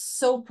is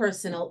so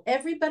personal.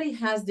 Everybody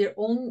has their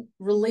own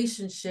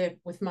relationship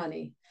with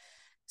money.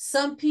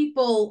 Some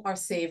people are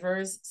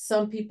savers,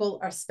 some people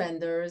are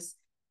spenders.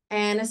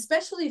 And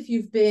especially if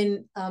you've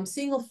been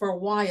single for a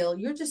while,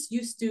 you're just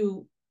used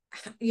to,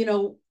 you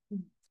know,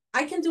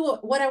 I can do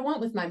what I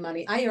want with my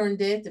money. I earned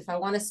it. If I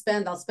want to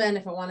spend, I'll spend.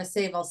 If I want to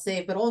save, I'll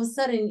save. But all of a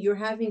sudden, you're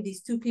having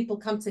these two people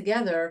come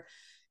together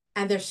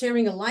and they're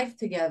sharing a life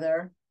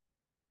together.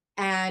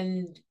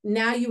 And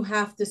now you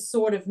have to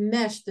sort of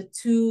mesh the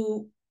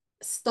two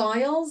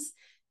styles.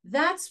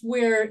 That's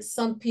where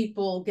some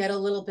people get a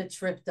little bit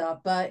tripped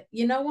up. But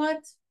you know what?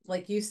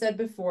 Like you said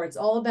before, it's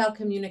all about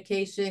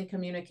communication,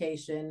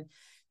 communication.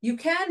 You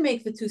can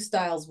make the two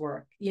styles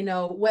work,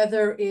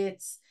 whether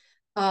it's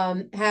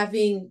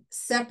having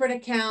separate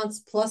accounts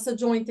plus a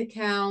joint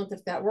account,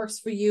 if that works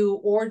for you,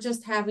 or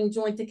just having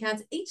joint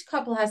accounts. Each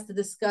couple has to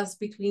discuss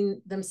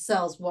between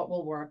themselves what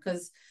will work,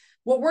 because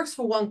what works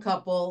for one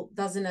couple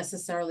doesn't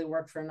necessarily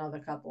work for another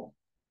couple.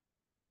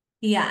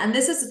 Yeah, and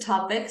this is a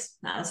topic,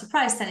 not a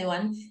surprise to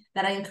anyone,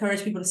 that I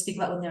encourage people to speak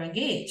about when they're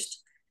engaged,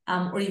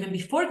 or even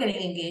before getting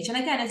engaged. And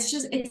again,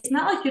 it's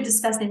not like you're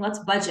discussing let's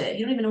budget.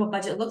 You don't even know what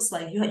budget looks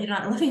like. You're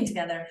not living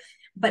together.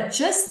 But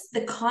just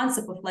the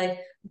concept of like,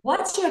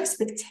 what's your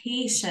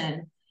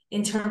expectation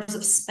in terms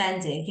of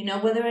spending?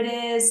 Whether it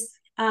is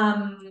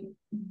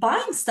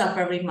buying stuff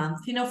every month,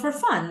 for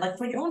fun, like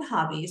for your own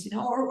hobbies,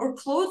 or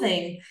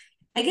clothing.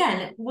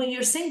 Again, when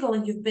you're single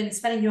and you've been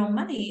spending your own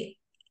money,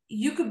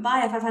 you could buy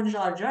a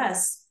 $500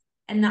 dress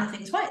and not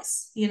think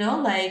twice,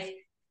 like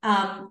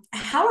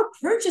how a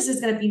purchase is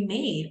going to be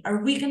made.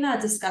 Are we going to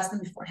discuss them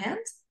beforehand?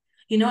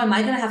 Am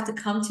I going to have to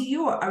come to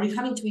you, or are we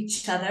coming to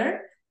each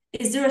other?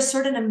 Is there a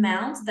certain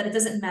amount that it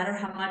doesn't matter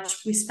how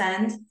much we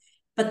spend,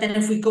 but then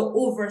if we go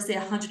over, say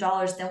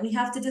 $100, then we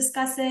have to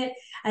discuss it?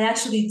 I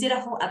actually did a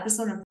whole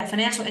episode of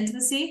financial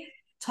intimacy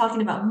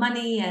talking about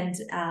money and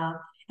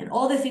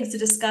all the things to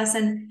discuss.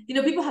 And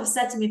people have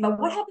said to me, but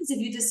what happens if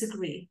you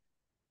disagree?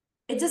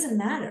 It doesn't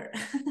matter.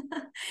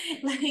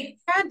 Like,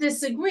 can't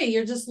disagree.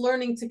 You're just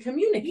learning to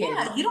communicate it.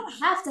 yeah, you don't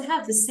have to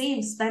have the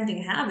same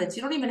spending habits.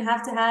 You don't even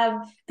have to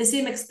have the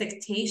same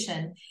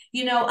expectation.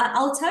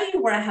 I'll tell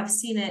you where I have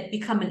seen it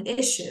become an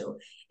issue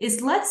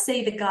is, let's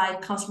say the guy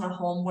comes from a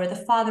home where the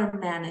father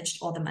managed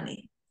all the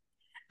money.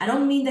 I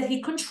don't mean that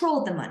he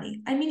controlled the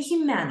money. I mean, he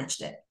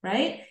managed it,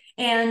 right?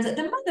 And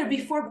the mother,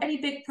 before any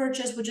big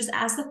purchase, would just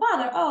ask the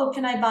father, oh,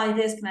 can I buy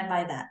this? Can I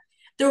buy that?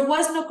 There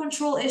was no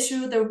control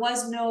issue. There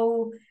was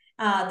no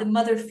the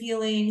mother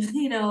feeling,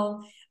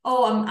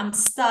 oh, I'm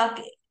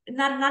stuck.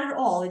 Not at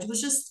all. It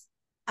was just,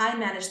 I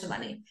manage the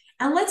money.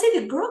 And let's say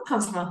the girl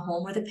comes from a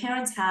home where the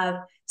parents have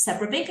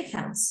separate bank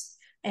accounts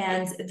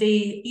and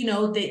they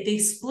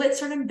split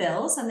certain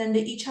bills, and then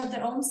they each have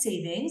their own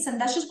savings,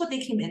 and that's just what they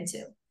came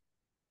into.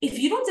 If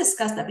you don't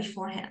discuss that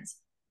beforehand,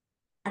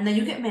 and then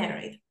you get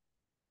married,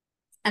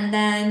 and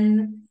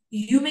then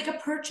you make a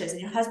purchase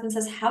and your husband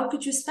says, how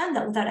could you spend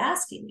that without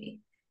asking me?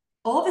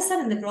 All of a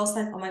sudden the girl's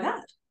like, oh my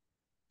God,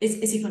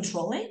 is he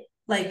controlling?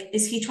 Like,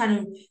 is he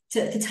trying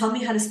to tell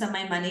me how to spend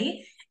my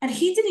money? And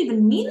he didn't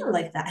even mean it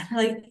like that.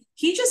 Like,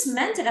 he just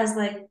meant it as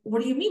like,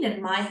 what do you mean?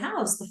 In my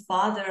house, the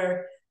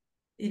father,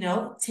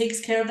 takes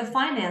care of the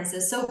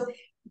finances. So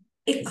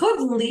it could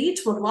lead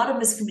to a lot of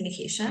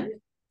miscommunication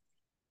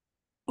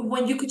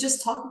when you could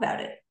just talk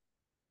about it.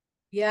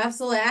 Yeah,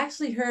 absolutely. I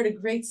actually heard a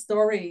great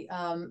story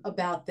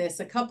about this.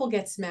 A couple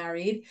gets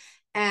married,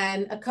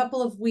 and a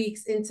couple of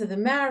weeks into the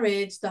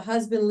marriage, the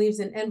husband leaves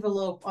an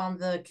envelope on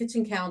the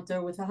kitchen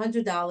counter with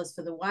 $100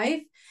 for the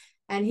wife.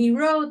 And he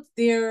wrote,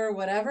 dear,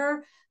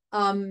 whatever,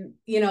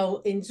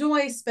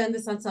 enjoy, spend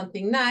this on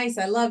something nice.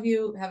 I love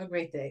you. Have a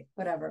great day,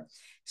 whatever.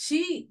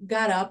 She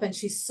got up and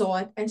she saw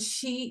it and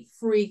she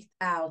freaked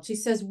out. She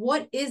says,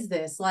 what is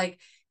this? Like,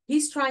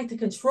 he's trying to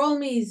control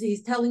me.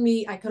 He's telling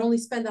me I could only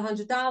spend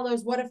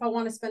 $100. What if I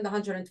want to spend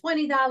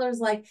 $120?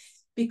 Like,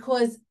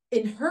 because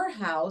in her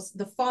house,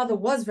 the father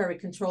was very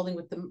controlling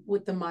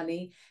with the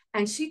money.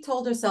 And she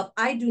told herself,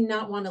 I do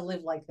not want to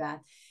live like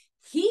that.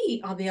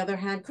 He, on the other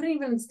hand, couldn't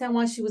even understand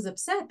why she was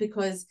upset,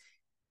 because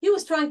he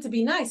was trying to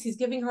be nice. He's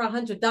giving her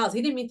 $100.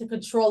 He didn't mean to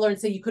control her and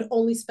say you could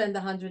only spend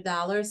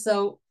 $100.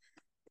 So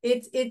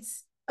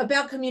it's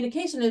about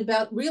communication and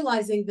about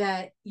realizing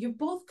that you're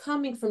both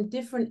coming from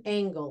different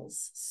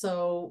angles.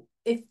 So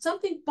if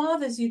something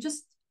bothers you,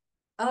 just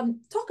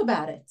talk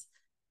about it.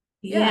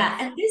 Yeah, Yeah,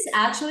 and this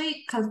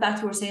actually comes back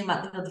to what we're saying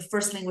about the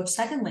first language,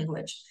 second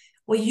language.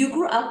 What you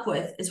grew up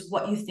with is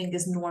what you think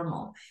is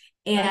normal.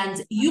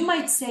 And you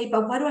might say,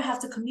 but why do I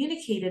have to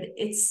communicate it?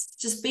 It's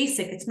just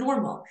basic, it's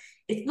normal.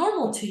 It's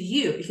normal to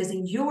you because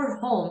in your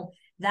home,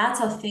 that's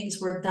how things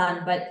were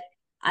done. But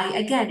I,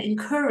 again,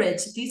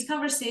 encourage these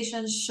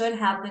conversations should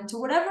happen to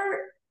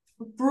whatever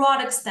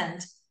broad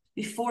extent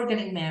before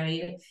getting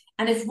married.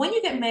 And if when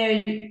you get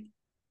married,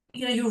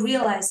 you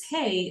realize,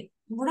 hey,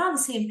 we're not on the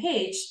same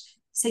page,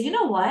 say, you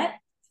know what?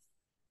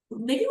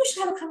 Maybe we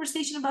should have a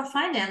conversation about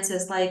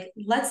finances. Like,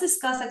 let's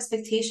discuss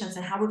expectations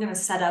and how we're going to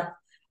set up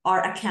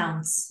our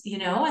accounts,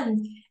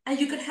 and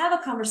you could have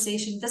a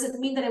conversation. It doesn't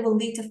mean that it will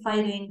lead to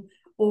fighting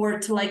or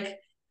to like,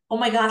 oh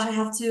my gosh, I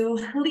have to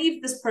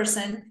leave this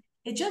person.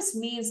 It just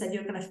means that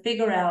you're going to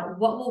figure out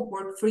what will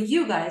work for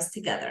you guys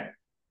together.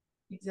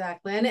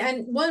 exactly.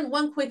 And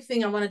one quick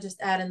thing I want to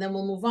just add, and then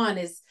we'll move on,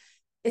 is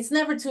it's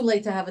never too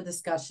late to have a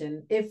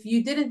discussion. If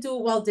you didn't do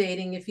it while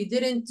dating, if you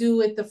didn't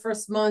do it the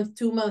first month,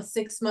 2 months,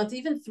 6 months,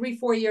 even 3,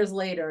 4 years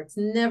later, it's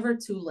never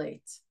too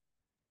late.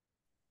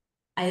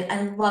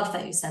 I love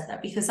that you said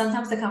that, because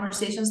sometimes the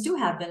conversations do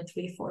happen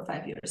 3, 4,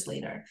 5 years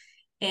later.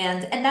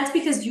 And that's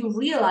because you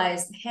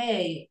realized,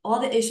 hey, all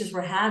the issues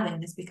we're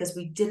having is because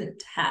we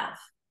didn't have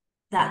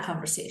that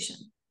conversation,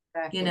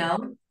 you Exactly.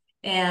 know?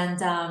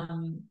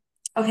 And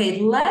okay,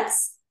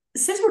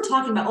 since we're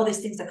talking about all these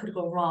things that could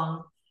go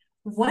wrong,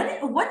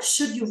 when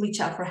should you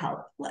reach out for help?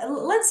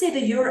 Let's say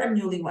that you're a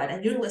newlywed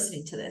and you're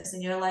listening to this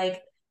and you're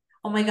like,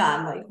 oh my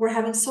God, like we're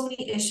having so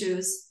many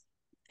issues.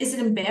 Is it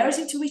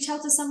embarrassing to reach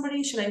out to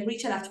somebody? Should I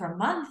reach out after a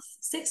month,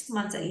 6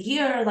 months, a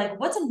year? Like,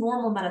 what's a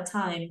normal amount of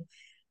time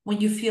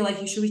when you feel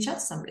like you should reach out to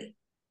somebody?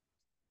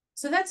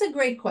 So that's a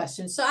great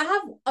question. So I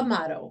have a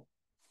motto: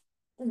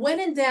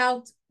 when in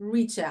doubt,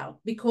 reach out,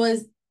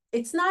 because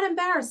it's not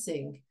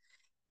embarrassing.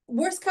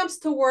 Worst comes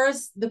to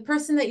worst, the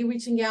person that you're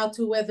reaching out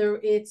to, whether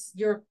it's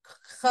your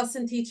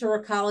chassan teacher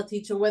or kallah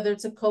teacher, whether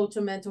it's a coach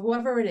or mentor,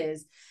 whoever it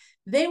is,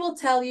 they will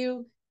tell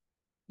you,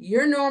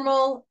 you're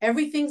normal,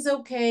 everything's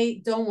okay,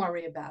 don't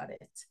worry about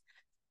it.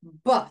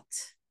 But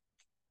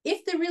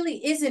if there really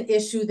is an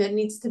issue that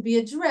needs to be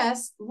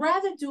addressed,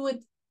 rather do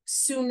it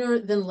sooner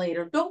than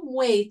later. Don't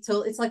wait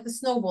till it's like the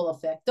snowball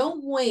effect.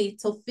 Don't wait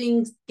till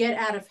things get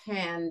out of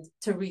hand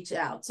to reach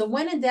out. So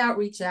when in doubt,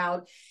 reach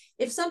out.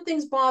 If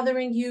something's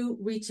bothering you,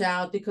 reach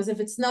out, because if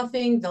it's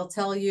nothing, they'll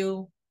tell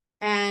you.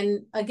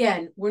 And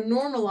again, we're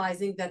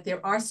normalizing that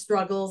there are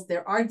struggles,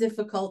 there are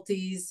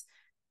difficulties.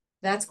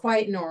 That's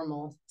quite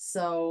normal.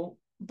 So,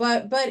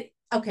 but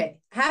okay,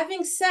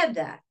 having said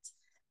that,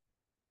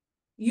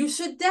 you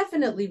should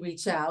definitely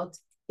reach out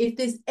if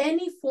there's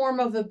any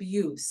form of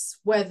abuse,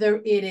 whether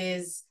it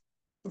is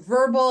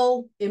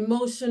verbal,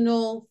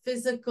 emotional,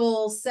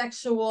 physical,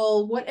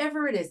 sexual,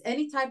 whatever it is,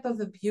 any type of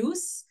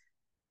abuse,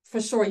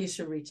 for sure you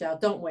should reach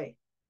out. Don't wait.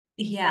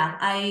 Yeah,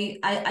 I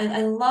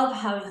love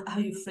how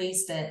you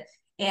phrased it.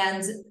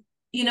 And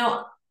you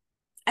know,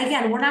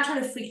 again, we're not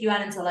trying to freak you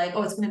out into like,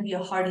 oh, it's going to be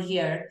a hard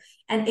year.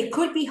 And it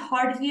could be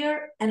hard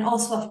year and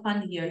also a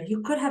fun year.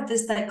 You could have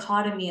this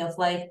dichotomy of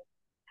like,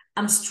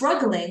 I'm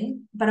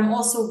struggling, but I'm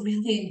also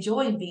really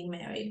enjoying being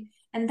married.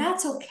 And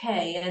that's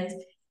okay. And,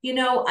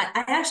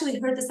 I actually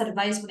heard this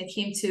advice when it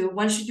came to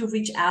when should you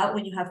reach out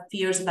when you have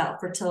fears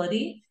about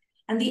fertility?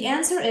 And the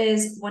answer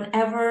is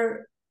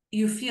whenever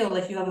you feel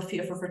like you have a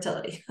fear for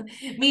fertility,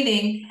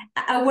 meaning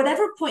at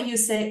whatever point you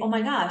say, oh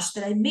my gosh,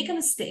 did I make a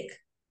mistake?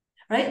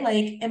 Right?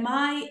 Like,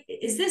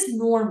 is this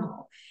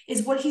normal?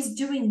 Is what he's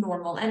doing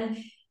normal? And,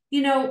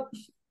 you know,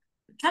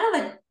 kind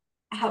of like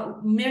how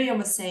Miriam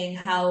was saying,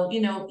 how,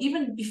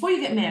 even before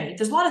you get married,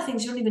 there's a lot of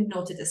things you don't even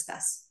know to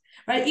discuss,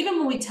 right? Even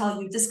when we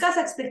tell you discuss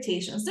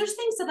expectations, there's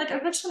things that like are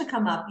just going to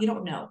come up. You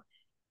don't know.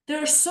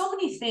 There are so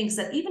many things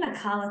that even a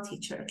kallah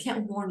teacher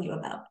can't warn you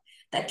about.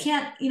 That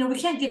can't, we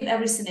can't give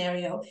every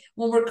scenario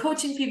when we're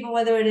coaching people,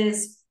 whether it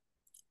is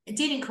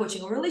dating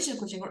coaching or relationship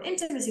coaching or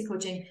intimacy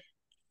coaching.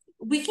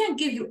 We can't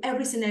give you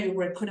every scenario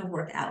where it couldn't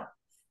work out.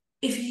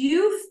 If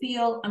you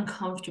feel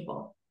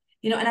uncomfortable,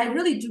 and I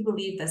really do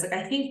believe this, like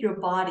I think your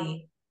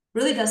body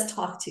really does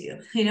talk to you,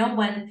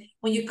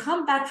 when you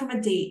come back from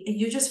a date and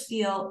you just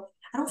feel,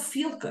 I don't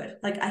feel good,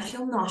 like I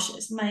feel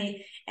nauseous,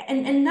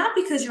 and not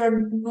because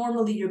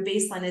normally your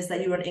baseline is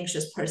that you're an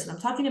anxious person.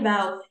 I'm talking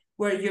about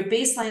where your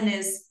baseline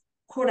is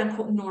quote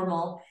unquote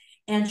normal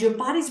and your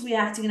body's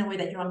reacting in a way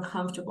that you're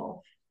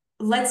uncomfortable.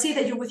 Let's say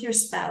that you're with your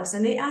spouse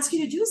and they ask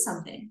you to do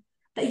something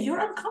that you're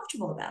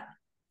uncomfortable about.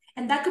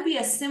 And that could be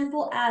as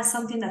simple as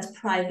something that's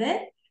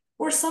private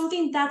or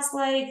something that's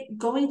like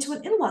going to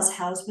an in-laws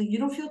house when you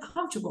don't feel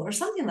comfortable or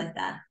something like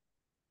that.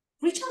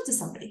 Reach out to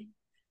somebody.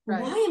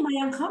 Right. Why am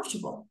I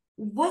uncomfortable?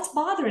 What's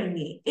bothering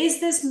me? Is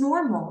this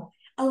normal?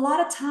 A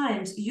lot of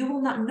times you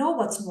will not know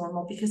what's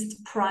normal because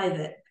it's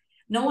private.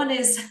 No one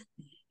is,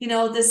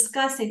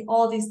 discussing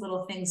all these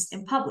little things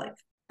in public.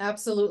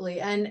 Absolutely.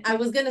 And I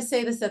was going to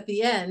say this at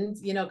the end,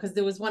 because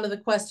there was one of the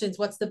questions,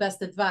 what's the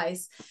best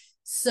advice?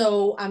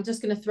 So I'm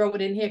just going to throw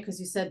it in here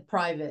because you said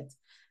private.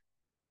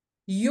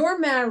 Your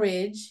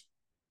marriage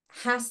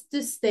has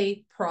to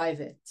stay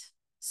private.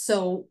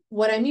 So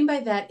what I mean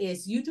by that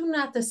is you do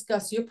not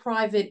discuss your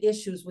private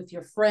issues with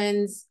your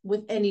friends,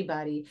 with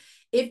anybody.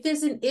 If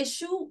there's an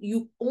issue,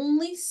 you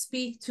only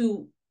speak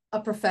to a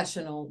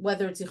professional,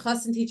 whether it's a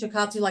chassan teacher,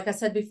 kallah, like I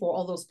said before,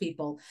 all those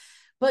people.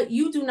 But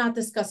you do not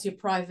discuss your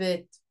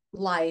private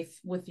life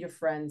with your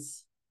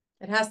friends.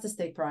 It has to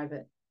stay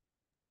private.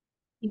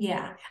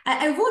 Yeah,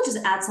 I will just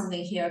add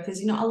something here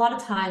because a lot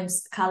of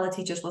times kallah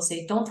teachers will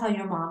say, "Don't tell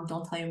your mom,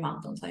 don't tell your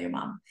mom, don't tell your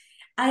mom."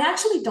 I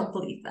actually don't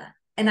believe that,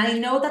 and I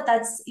know that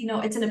that's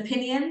it's an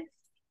opinion,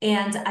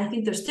 and I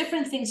think there's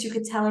different things you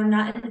could tell or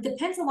not, and it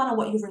depends a lot on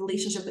what your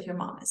relationship with your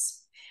mom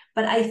is.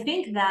 But I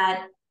think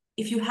that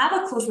if you have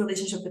a close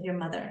relationship with your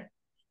mother,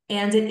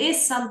 and it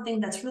is something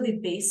that's really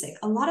basic,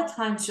 a lot of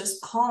times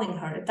just calling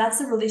her, if that's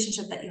the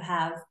relationship that you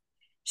have,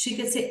 she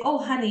could say, "Oh,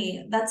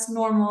 honey, that's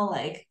normal,"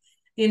 like.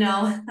 You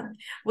know,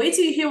 wait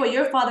till you hear what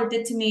your father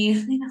did to me,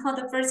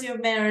 the first year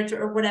of marriage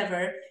or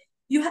whatever.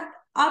 You have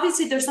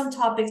obviously there's some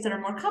topics that are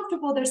more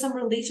comfortable, there's some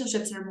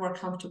relationships that are more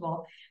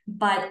comfortable,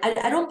 but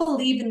I don't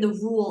believe in the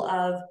rule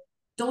of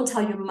don't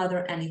tell your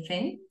mother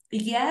anything.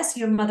 Yes,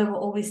 your mother will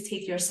always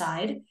take your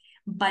side,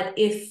 but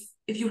if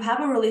you have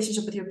a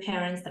relationship with your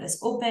parents that is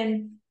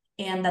open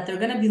and that they're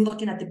going to be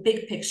looking at the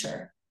big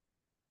picture,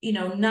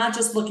 not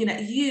just looking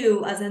at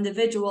you as an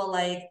individual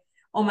like,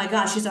 oh my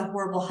gosh, she's a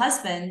horrible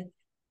husband.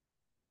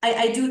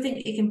 I do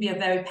think it can be a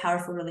very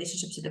powerful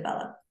relationship to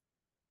develop.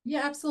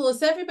 Yeah, absolutely.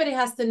 So everybody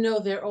has to know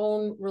their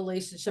own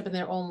relationship and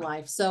their own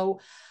life. So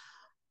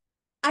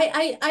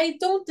I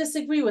don't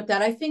disagree with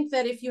that. I think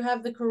that if you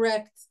have the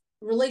correct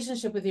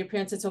relationship with your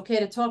parents, it's okay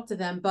to talk to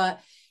them,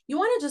 but you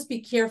want to just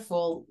be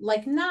careful,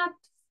 like not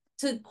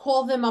to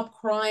call them up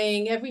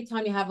crying every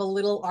time you have a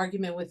little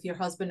argument with your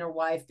husband or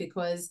wife,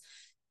 because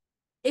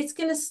it's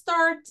going to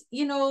start,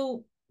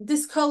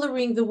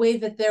 discoloring the way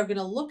that they're going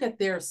to look at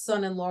their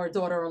son-in-law or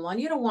daughter-in-law.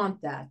 You don't want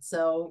that.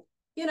 So,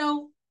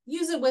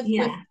 use it with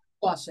Yeah.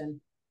 caution.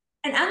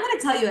 And I'm going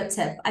to tell you a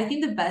tip. I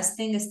think the best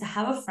thing is to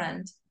have a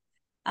friend,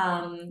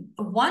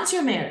 once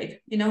you're married,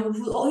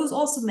 who's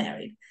also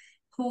married,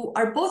 who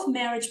are both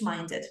marriage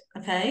minded,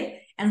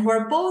 okay? And who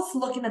are both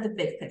looking at the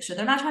big picture.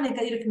 They're not trying to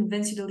get you to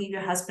convince you to leave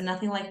your husband,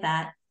 nothing like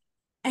that.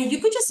 And you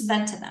could just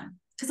vent to them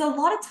because a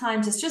lot of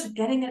times it's just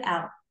getting it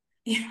out,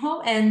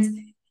 and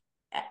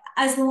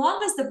as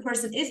long as the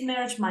person is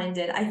marriage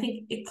minded, I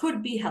think it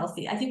could be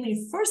healthy. I think when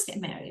you first get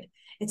married,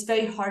 it's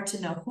very hard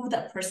to know who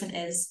that person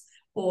is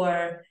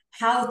or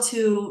how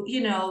to,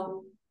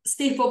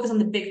 stay focused on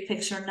the big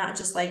picture, not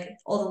just like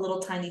all the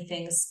little tiny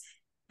things.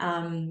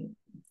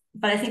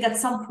 But I think at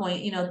some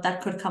point,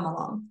 that could come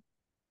along.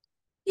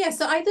 Yeah,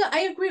 so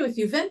I agree with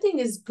you. Venting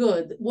is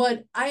good.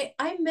 What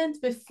I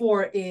meant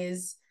before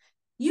is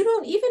you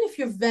don't, even if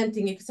you're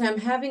venting, you can say, I'm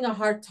having a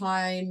hard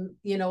time,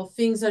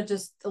 things are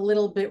just a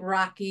little bit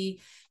rocky.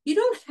 You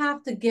don't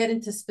have to get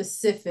into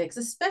specifics,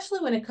 especially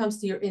when it comes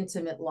to your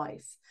intimate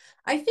life.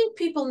 I think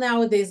people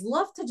nowadays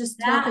love to just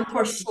talk and That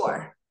for talk.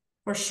 sure.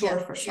 For Yeah. sure,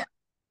 for sure.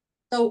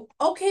 So,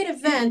 okay to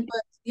vent,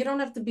 but you don't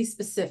have to be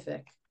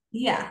specific.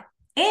 Yeah.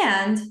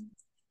 And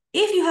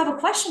if you have a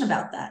question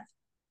about that,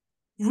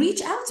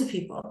 reach out to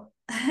people.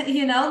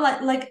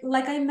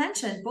 Like I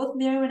mentioned, both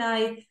Miriam and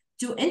I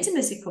do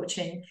intimacy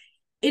coaching.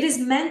 It is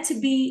meant to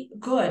be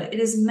good. It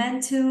is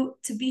meant to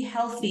be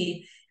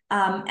healthy.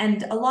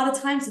 And a lot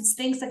of times it's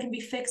things that can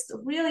be fixed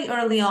really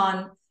early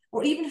on,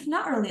 or even if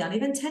not early on,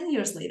 even 10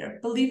 years later.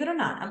 Believe it or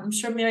not. I'm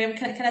sure Miriam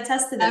can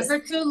attest to this. Never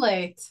too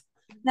late.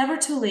 Never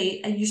too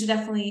late, and you should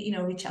definitely,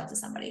 reach out to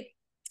somebody.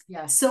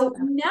 Yes. So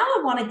now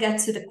I want to get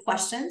to the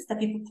questions that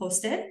people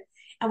posted,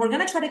 and we're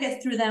going to try to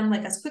get through them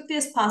like as quickly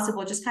as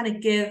possible, just kind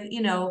of give,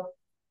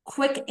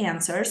 quick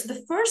answers.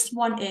 The first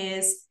one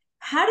is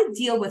how to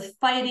deal with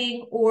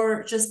fighting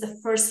or just the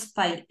first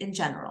fight in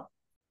general.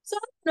 So I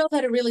don't know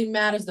that it really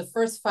matters the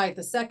first fight,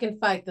 the second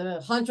fight,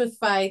 the 100th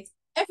fight.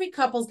 Every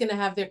couple's going to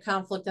have their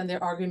conflict and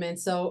their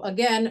arguments. So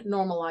again,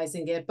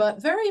 normalizing it,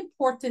 but very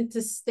important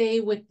to stay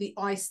with the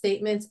I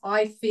statements.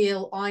 I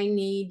feel, I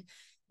need.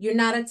 You're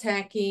not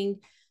attacking.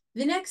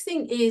 The next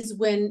thing is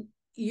when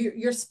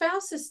your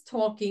spouse is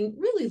talking,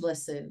 really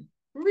listen.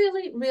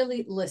 Really,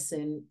 really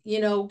listen.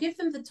 Give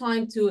them the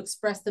time to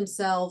express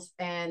themselves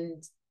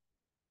and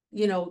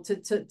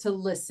to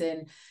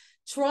listen.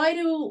 Try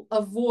to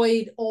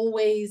avoid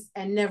always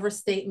and never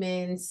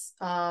statements.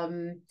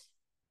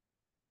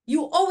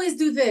 You always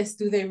do this.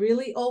 Do they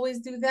really always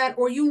do that?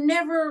 Or you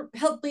never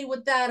help me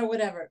with that or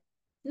whatever.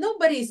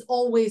 Nobody's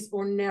always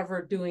or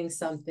never doing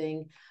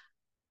something.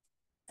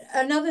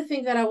 Another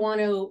thing that I want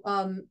to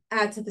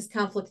add to this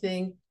conflict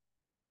thing,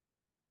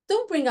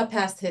 don't bring up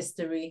past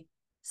history.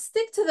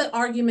 Stick to the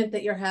argument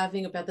that you're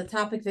having about the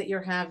topic that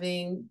you're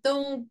having.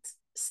 Don't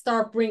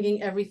start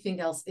bringing everything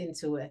else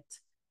into it.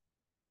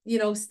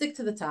 Stick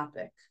to the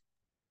topic.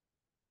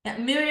 Yeah,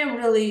 Miriam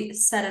really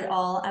said it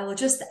all. I will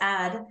just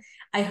add,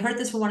 I heard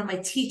this from one of my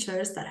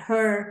teachers that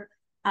her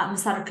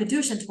Masada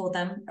Kadushin told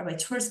them, Rabbi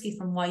Tursky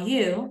from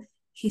YU.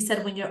 He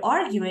said, when you're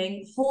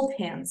arguing, hold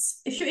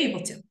hands, if you're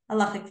able to,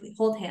 halachically,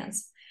 hold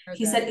hands.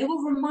 He said, it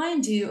will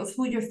remind you of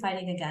who you're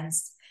fighting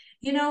against.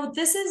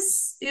 This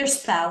is your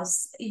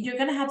spouse. You're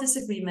going to have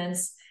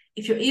disagreements.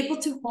 If you're able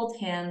to hold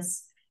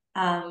hands,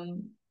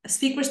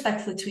 speak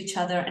respectfully to each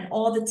other, and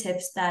all the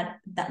tips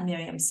that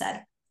Miriam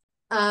said.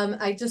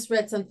 I just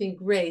read something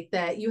great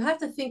that you have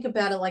to think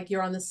about it like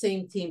you're on the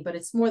same team, but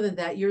it's more than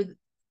that. You're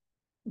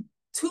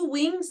two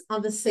wings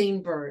on the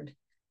same bird.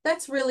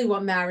 That's really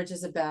what marriage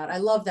is about. I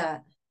love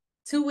that.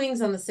 Two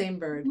wings on the same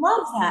bird.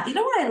 Love that. You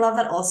know what? I love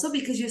that also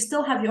because you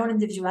still have your own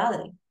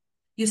individuality.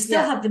 You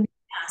still have the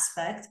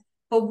aspect,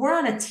 but we're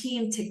on a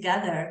team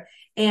together.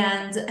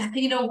 And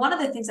one of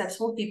the things I've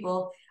told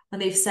people when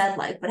they've said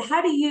like, but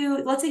how do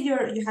you, let's say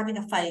you're having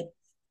a fight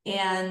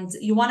and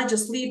you want to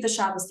just leave the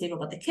Shabbos table,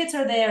 but the kids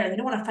are there and you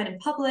don't want to fight in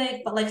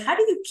public, but like, how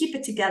do you keep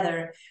it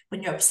together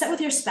when you're upset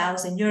with your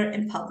spouse and you're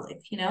in public,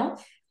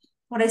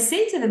 What I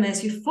say to them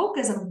is you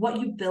focus on what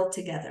you build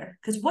together,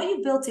 because what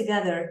you build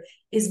together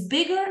is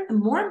bigger and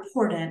more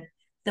important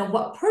than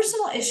what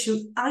personal issue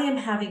I am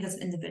having as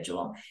an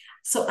individual.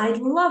 So I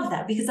love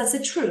that because that's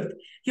the truth.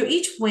 You're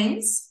each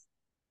wings,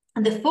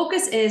 and the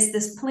focus is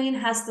this plane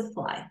has to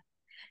fly.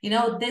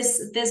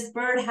 This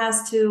bird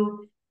has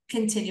to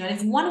continue. And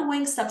if one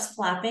wing stops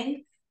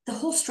flapping, the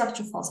whole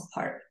structure falls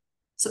apart.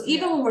 So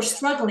even when we're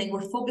struggling,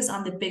 we're focused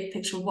on the big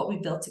picture, what we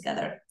built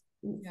together.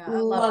 Yeah, I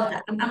love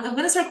that. I'm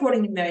going to start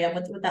quoting you, Miriam,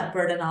 with that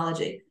bird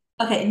analogy.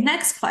 Okay,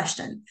 next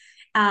question.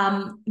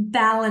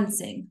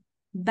 Balancing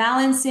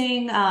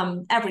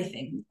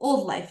everything,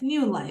 old life,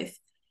 new life,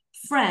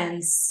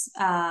 friends,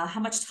 how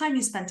much time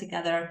you spend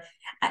together.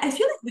 I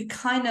feel like we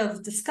kind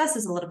of discussed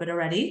this a little bit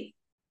already.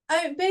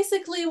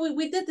 Basically,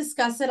 we did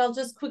discuss it. I'll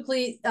just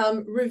quickly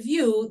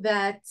review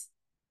that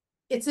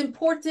it's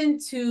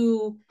important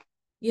to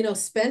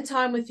spend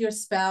time with your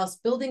spouse,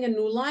 building a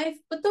new life,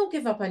 but don't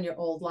give up on your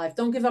old life.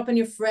 Don't give up on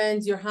your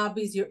friends, your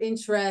hobbies, your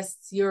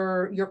interests,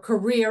 your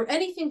career,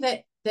 anything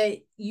that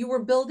you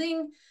were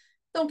building.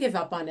 Don't give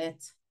up on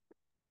it.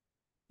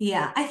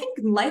 Yeah, I think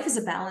life is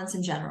a balance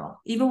in general.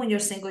 Even when you're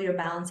single, you're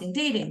balancing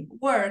dating,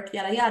 work,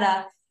 yada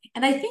yada.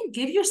 And I think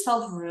give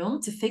yourself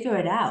room to figure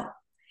it out.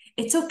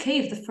 It's okay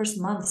if the first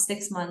month,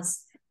 6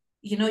 months,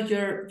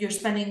 you're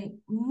spending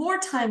more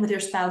time with your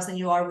spouse than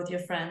you are with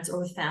your friends or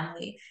with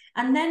family,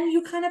 and then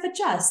you kind of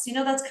adjust.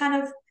 That's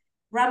kind of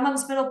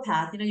Rambam's middle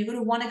path. You go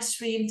to one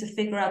extreme to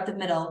figure out the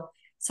middle.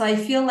 So I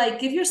feel like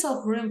give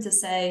yourself room to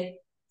say,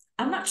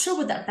 I'm not sure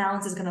what that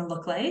balance is going to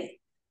look like.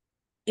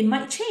 It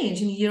might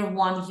change in year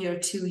 1, year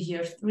 2,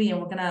 year 3,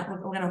 and we're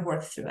gonna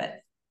work through it.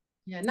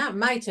 Yeah, not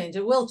might change,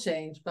 it will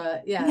change,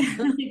 but yeah.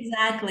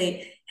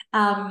 Exactly.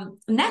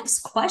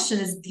 Next question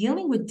is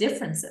dealing with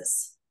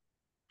differences.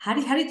 How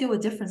do you deal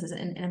with differences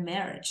in a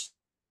marriage?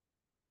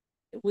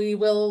 We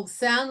will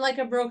sound like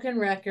a broken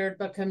record,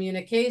 but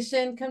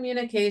communication,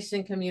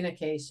 communication,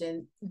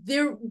 communication.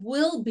 There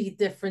will be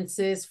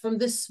differences from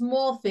the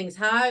small things.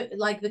 How,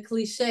 like the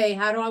cliche,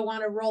 how do I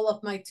want to roll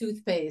up my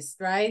toothpaste,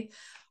 right?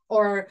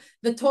 Or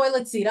the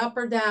toilet seat, up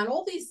or down,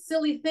 all these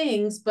silly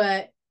things,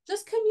 but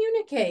just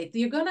communicate.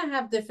 You're going to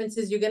have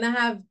differences. You're going to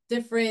have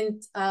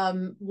different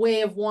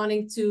way of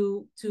wanting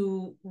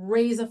to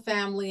raise a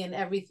family and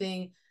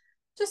everything.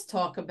 Just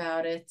talk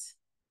about it.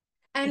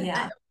 And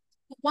Yeah.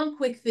 one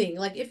quick thing,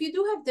 like if you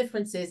do have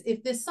differences,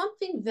 if there's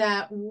something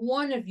that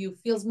one of you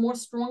feels more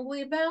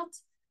strongly about,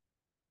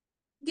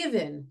 give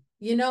in.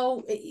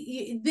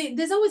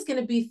 There's always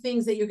going to be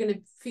things that you're going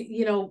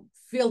to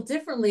feel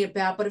differently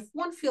about, but if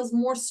one feels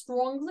more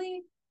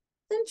strongly,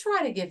 then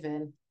try to give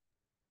in.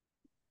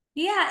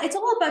 Yeah, it's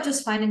all about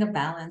just finding a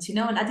balance, and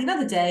at the end of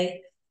the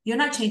day, you're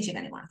not changing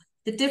anyone.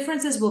 The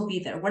differences will be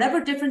there.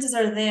 Whatever differences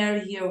are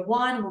there year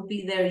one will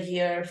be there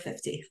year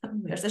 50.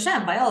 Here's the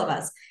sham by all of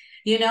us.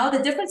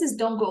 The differences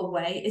don't go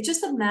away. It's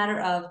just a matter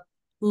of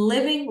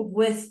living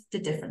with the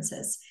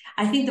differences.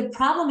 I think the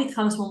problem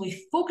becomes when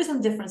we focus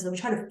on differences, we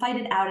try to fight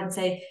it out and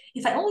say,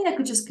 if I only I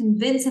could just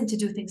convince him to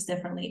do things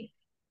differently,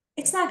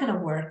 it's not going to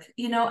work.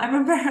 I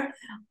remember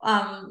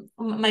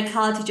my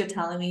kallah teacher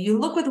telling me, you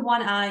look with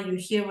one eye, you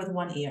hear with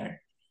one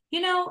ear.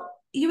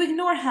 You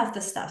ignore half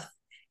the stuff.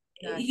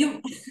 Exactly.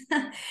 You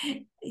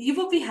you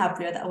will be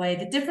happier that way.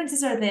 The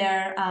differences are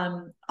there.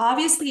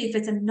 Obviously, if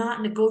it's a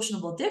not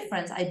negotiable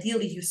difference,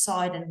 ideally you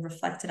saw it and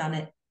reflected on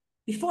it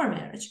before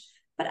marriage.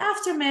 But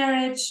after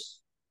marriage,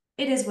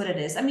 it is what it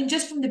is. I mean,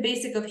 just from the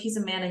basic of he's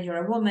a man and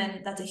you're a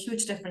woman, that's a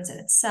huge difference in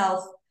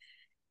itself.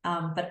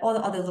 But all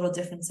the other little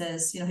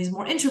differences, he's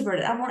more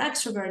introverted, I'm more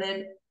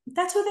extroverted.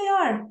 That's who they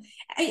are.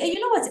 You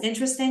know what's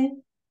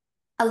interesting?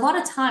 A lot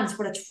of times,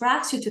 what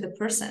attracts you to the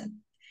person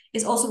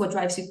is also what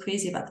drives you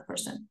crazy about the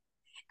person.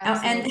 And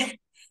Absolutely.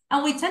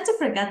 and we tend to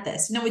forget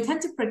this. We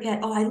tend to forget,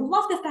 oh, I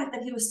love the fact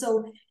that he was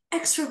so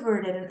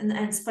extroverted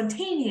and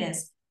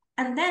spontaneous.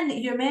 And then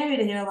you're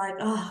married and you're like,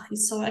 oh,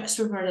 he's so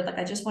extroverted. Like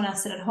I just want to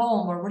sit at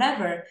home or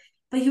whatever.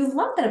 But you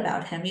love that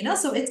about him.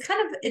 So it's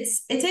kind of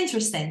it's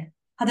interesting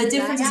how the Yeah, I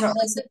differences are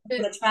actually also just what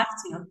did,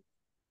 attracts you.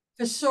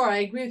 for sure. I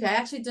agree with you. I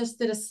actually just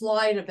did a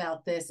slide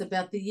about this,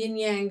 about the yin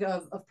yang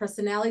of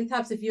personality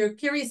types. If you're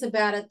curious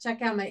about it,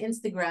 check out my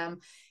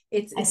Instagram.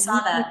 It's I it's saw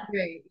really that.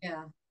 great.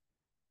 Yeah.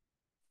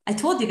 I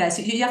told you guys,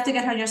 you have to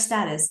get on your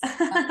status because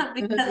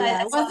Yeah,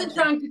 I I saw the wasn't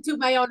clip. trying to toot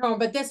my own horn,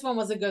 but this one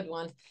was a good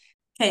one.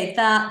 Okay,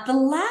 the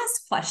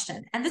last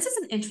question, and this is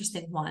an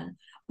interesting one,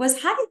 was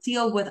how to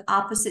deal with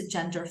opposite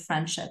gender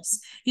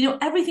friendships.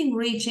 Everything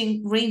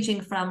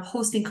ranging from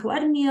hosting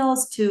co-ed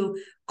meals to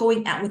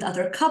going out with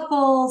other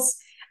couples.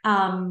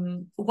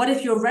 What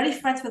if you're already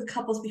friends with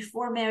couples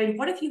before married?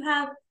 What if you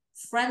have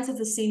friends of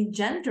the same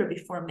gender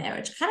before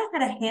marriage? Kind of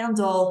how to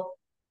handle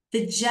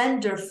the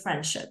gender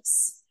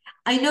friendships.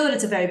 I know that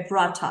it's a very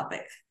broad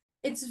topic.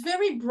 It's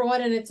very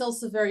broad and it's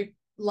also very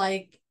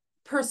like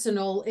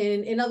personal.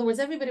 In other words,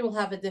 everybody will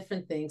have a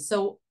different thing.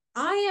 So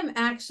I am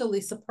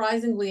actually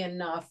surprisingly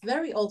enough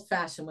very old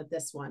fashioned with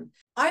this one.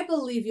 I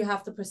believe you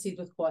have to proceed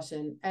with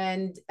caution,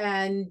 and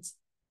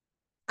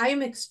I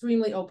am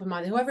extremely open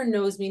minded. Whoever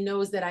knows me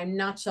knows that I'm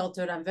not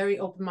sheltered. I'm very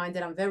open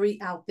minded. I'm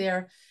very out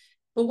there.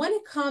 But when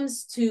it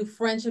comes to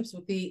friendships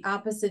with the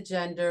opposite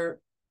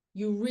gender,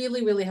 you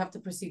really, really have to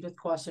proceed with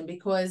caution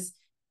because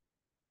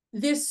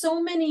there's so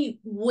many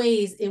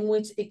ways in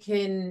which it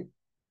can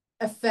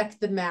affect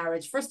the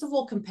marriage. First of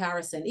all,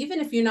 comparison. Even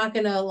if you're not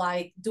going to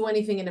like do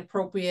anything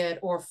inappropriate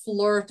or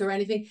flirt or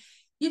anything,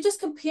 you're just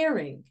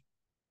comparing.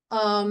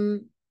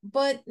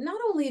 But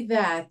not only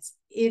that,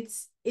 it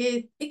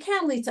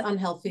can lead to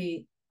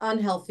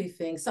unhealthy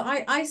things. So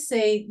I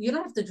say you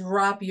don't have to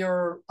drop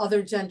your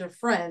other gender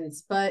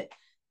friends, but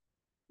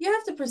you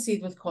have to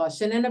proceed with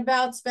caution. And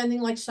about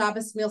spending like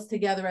Shabbos meals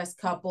together as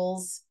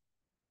couples,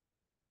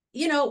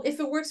 if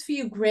it works for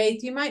you,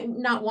 great. You might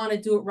not want to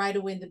do it right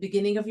away in the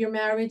beginning of your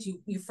marriage.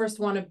 You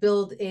first want to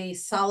build a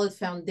solid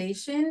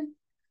foundation.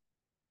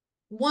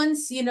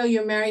 Once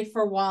you're married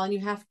for a while and you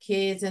have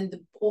kids and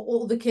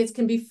all the kids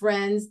can be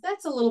friends,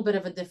 that's a little bit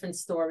of a different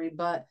story.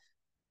 But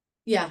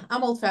yeah,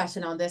 I'm old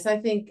fashioned on this. I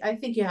think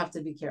you have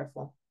to be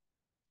careful.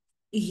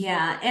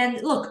 Yeah,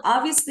 and look,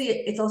 obviously,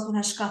 it's also an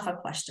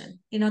hashkafa question.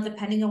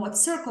 Depending on what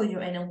circle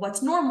you're in and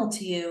what's normal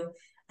to you,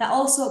 that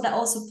also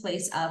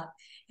plays up.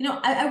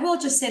 I will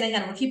just say it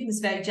again. We're keeping this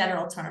very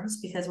general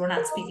terms because we're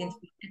not speaking to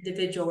an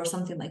individual or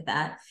something like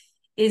that.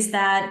 Is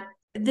that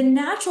the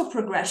natural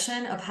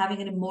progression of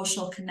having an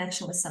emotional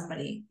connection with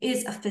somebody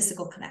is a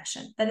physical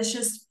connection. That is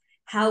just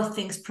how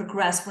things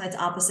progress when it's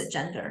opposite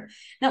gender.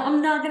 Now,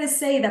 I'm not going to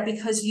say that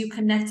because you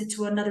connected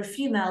to another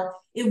female,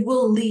 it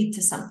will lead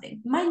to something.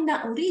 It might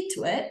not lead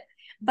to it,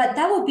 but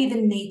that will be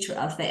the nature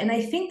of it. And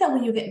I think that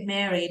when you get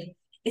married,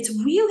 it's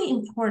really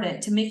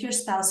important to make your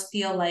spouse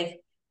feel like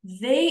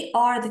they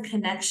are the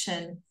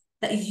connection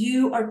that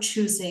you are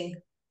choosing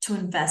to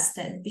invest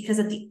in. Because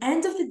at the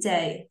end of the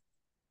day,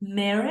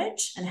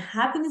 marriage and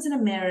happiness in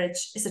a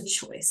marriage is a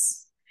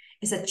choice.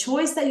 It's a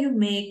choice that you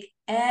make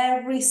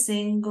every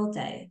single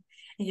day.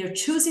 and you're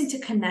choosing to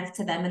connect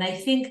to them. And I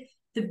think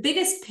the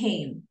biggest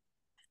pain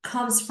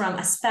comes from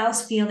a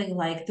spouse feeling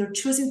like they're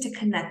choosing to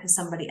connect with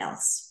somebody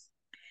else,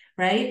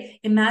 right?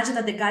 Imagine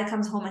that the guy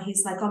comes home and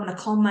he's like, oh, I'm going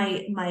to call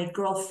my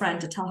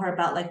girlfriend to tell her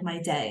about like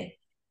my day.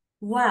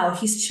 Wow,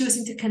 he's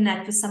choosing to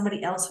connect with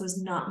somebody else who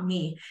is not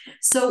me.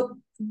 So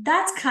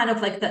that's kind of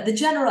like the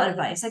general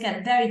advice.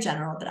 Again, very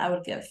general, that I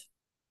would give.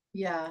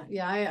 Yeah,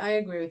 yeah, I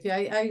agree with you.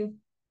 I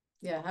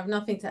have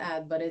nothing to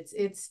add, but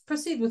it's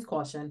proceed with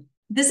caution.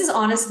 This has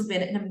honestly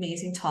been an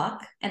amazing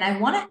talk. And I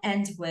want to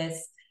end with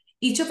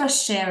each of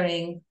us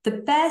sharing the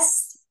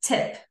best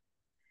tip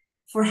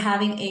for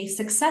having a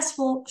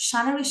successful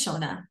Shana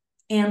Rishona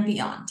and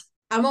beyond.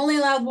 I'm only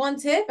allowed one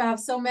tip. I have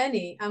so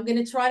many. I'm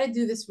going to try to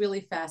do this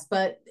really fast,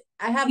 but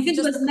I You have can do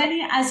just as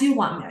many as you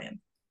want, Miriam.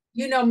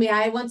 you know me.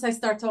 Once I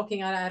start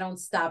talking, I don't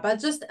stop. But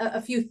just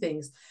a few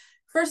things.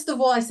 First of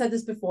all, I said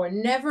this before,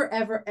 never,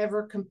 ever,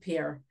 ever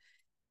compare.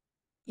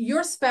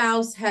 Your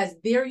spouse has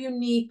their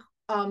unique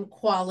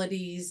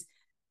qualities,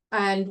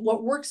 and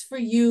what works for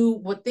you,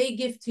 what they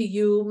give to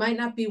you might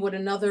not be what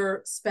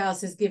another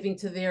spouse is giving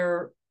to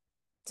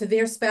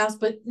their spouse,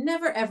 but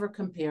never ever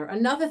compare.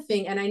 Another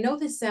thing, and I know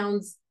this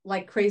sounds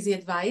like crazy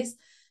advice,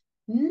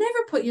 never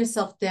put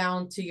yourself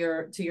down to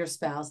your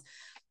spouse.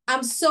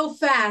 I'm so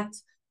fat,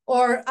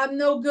 or I'm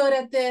no good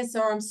at this,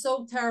 or I'm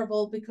so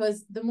terrible,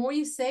 because the more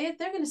you say it,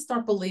 they're going to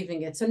start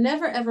believing it. So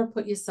never ever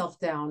put yourself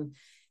down.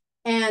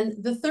 And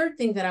the third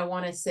thing that I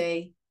want to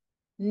say,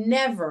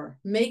 never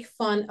make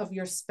fun of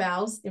your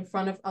spouse in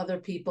front of other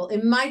people.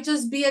 It might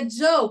just be a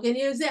joke, and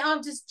you say,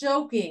 I'm just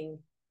joking.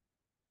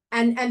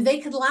 And they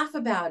could laugh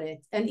about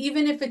it. And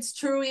even if it's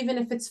true, even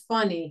if it's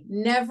funny,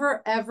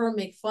 never ever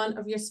make fun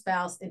of your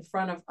spouse in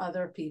front of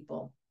other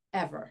people,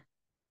 ever.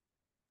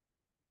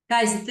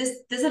 Guys,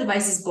 this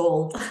advice is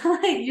gold.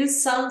 Like you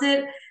summed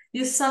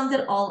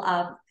it all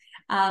up.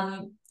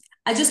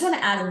 I just want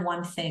to add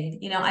one thing.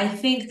 I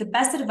think the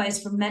best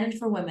advice for men and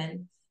for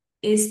women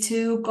is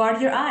to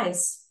guard your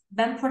eyes.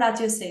 Ben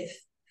Porat Yosef.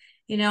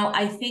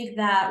 I think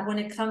that when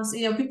it comes,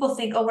 people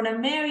think, oh, when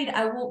I'm married,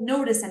 I won't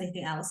notice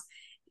anything else.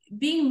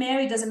 Being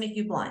married doesn't make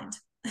you blind.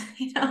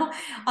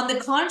 On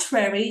the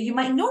contrary, you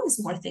might notice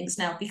more things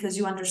now because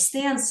you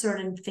understand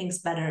certain things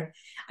better.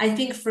 I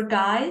think for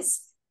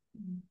guys,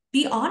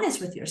 be honest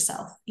with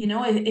yourself.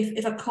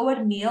 If a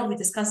co-ed meal, we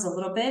discussed a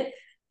little bit,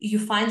 you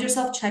find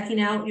yourself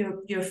checking out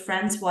your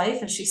friend's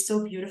wife and she's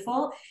so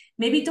beautiful,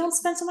 maybe don't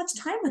spend so much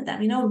time with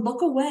them.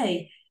 Look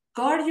away,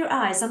 guard your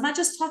eyes. I'm not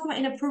just talking about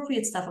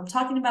inappropriate stuff. I'm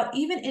talking about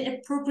even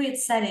inappropriate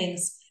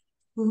settings.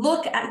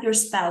 Look at your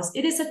spouse.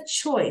 It is a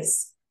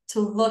choice to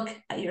look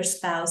at your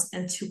spouse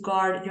and to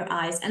guard your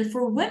eyes. And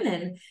for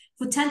women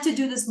who tend to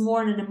do this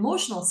more in an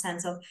emotional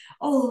sense of,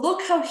 oh,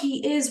 look how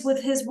he is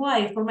with his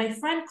wife, or my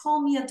friend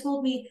called me and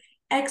told me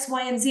X,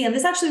 Y, and Z. And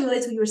this actually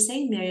relates to what you were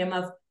saying, Miriam,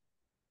 of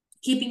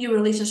keeping your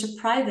relationship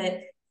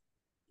private.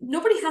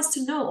 Nobody has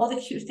to know all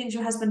the cute things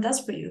your husband does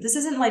for you. This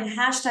isn't like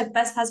hashtag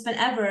best husband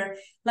ever.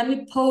 Let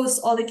me post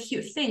all the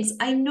cute things.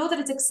 I know that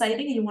it's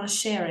exciting and you want to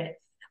share it,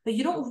 but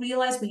you don't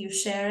realize when you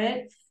share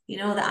it, the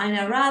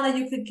aina ra that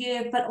you could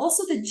give, but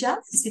also the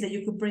jealousy that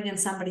you could bring in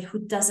somebody who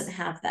doesn't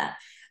have that.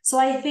 So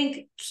I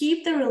think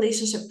keep the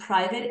relationship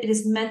private. It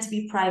is meant to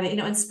be private.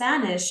 In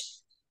Spanish,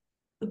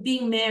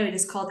 being married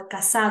is called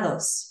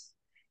casados,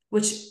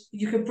 which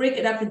you could break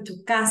it up into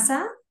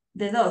casa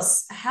de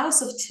dos, a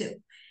house of two.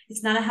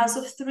 It's not a house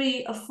of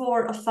three, of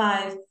four, of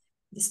five.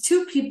 There's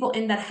two people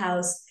in that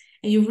house,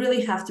 and you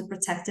really have to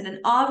protect it. And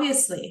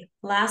obviously,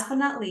 last but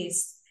not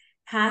least,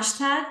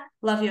 hashtag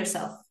love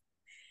yourself.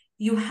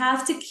 You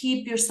have to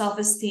keep your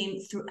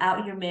self-esteem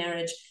throughout your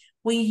marriage.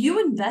 When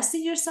you invest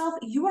in yourself,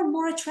 you are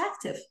more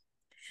attractive.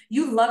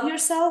 You love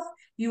yourself,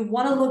 you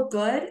want to look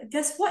good.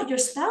 Guess what? Your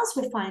spouse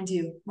will find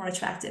you more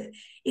attractive.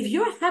 If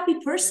you're a happy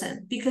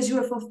person because you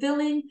are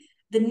fulfilling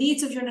the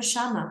needs of your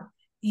neshama,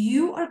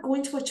 you are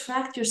going to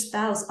attract your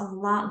spouse a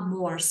lot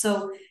more.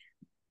 So,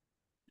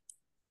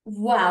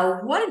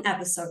 wow, what an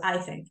episode, I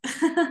think.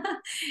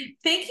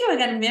 Thank you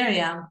again,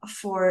 Miriam,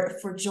 for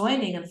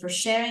joining and for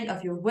sharing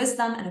of your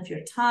wisdom and of your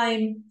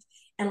time.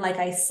 And like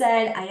I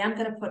said, I am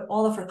going to put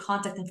all of her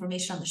contact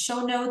information on the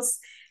show notes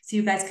so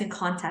you guys can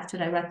contact her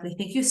directly.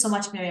 Thank you so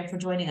much, Miriam, for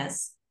joining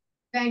us.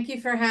 Thank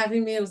you for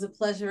having me. It was a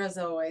pleasure as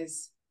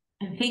always.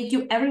 And thank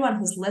you everyone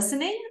who's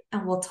listening,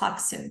 and we'll talk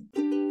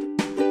soon.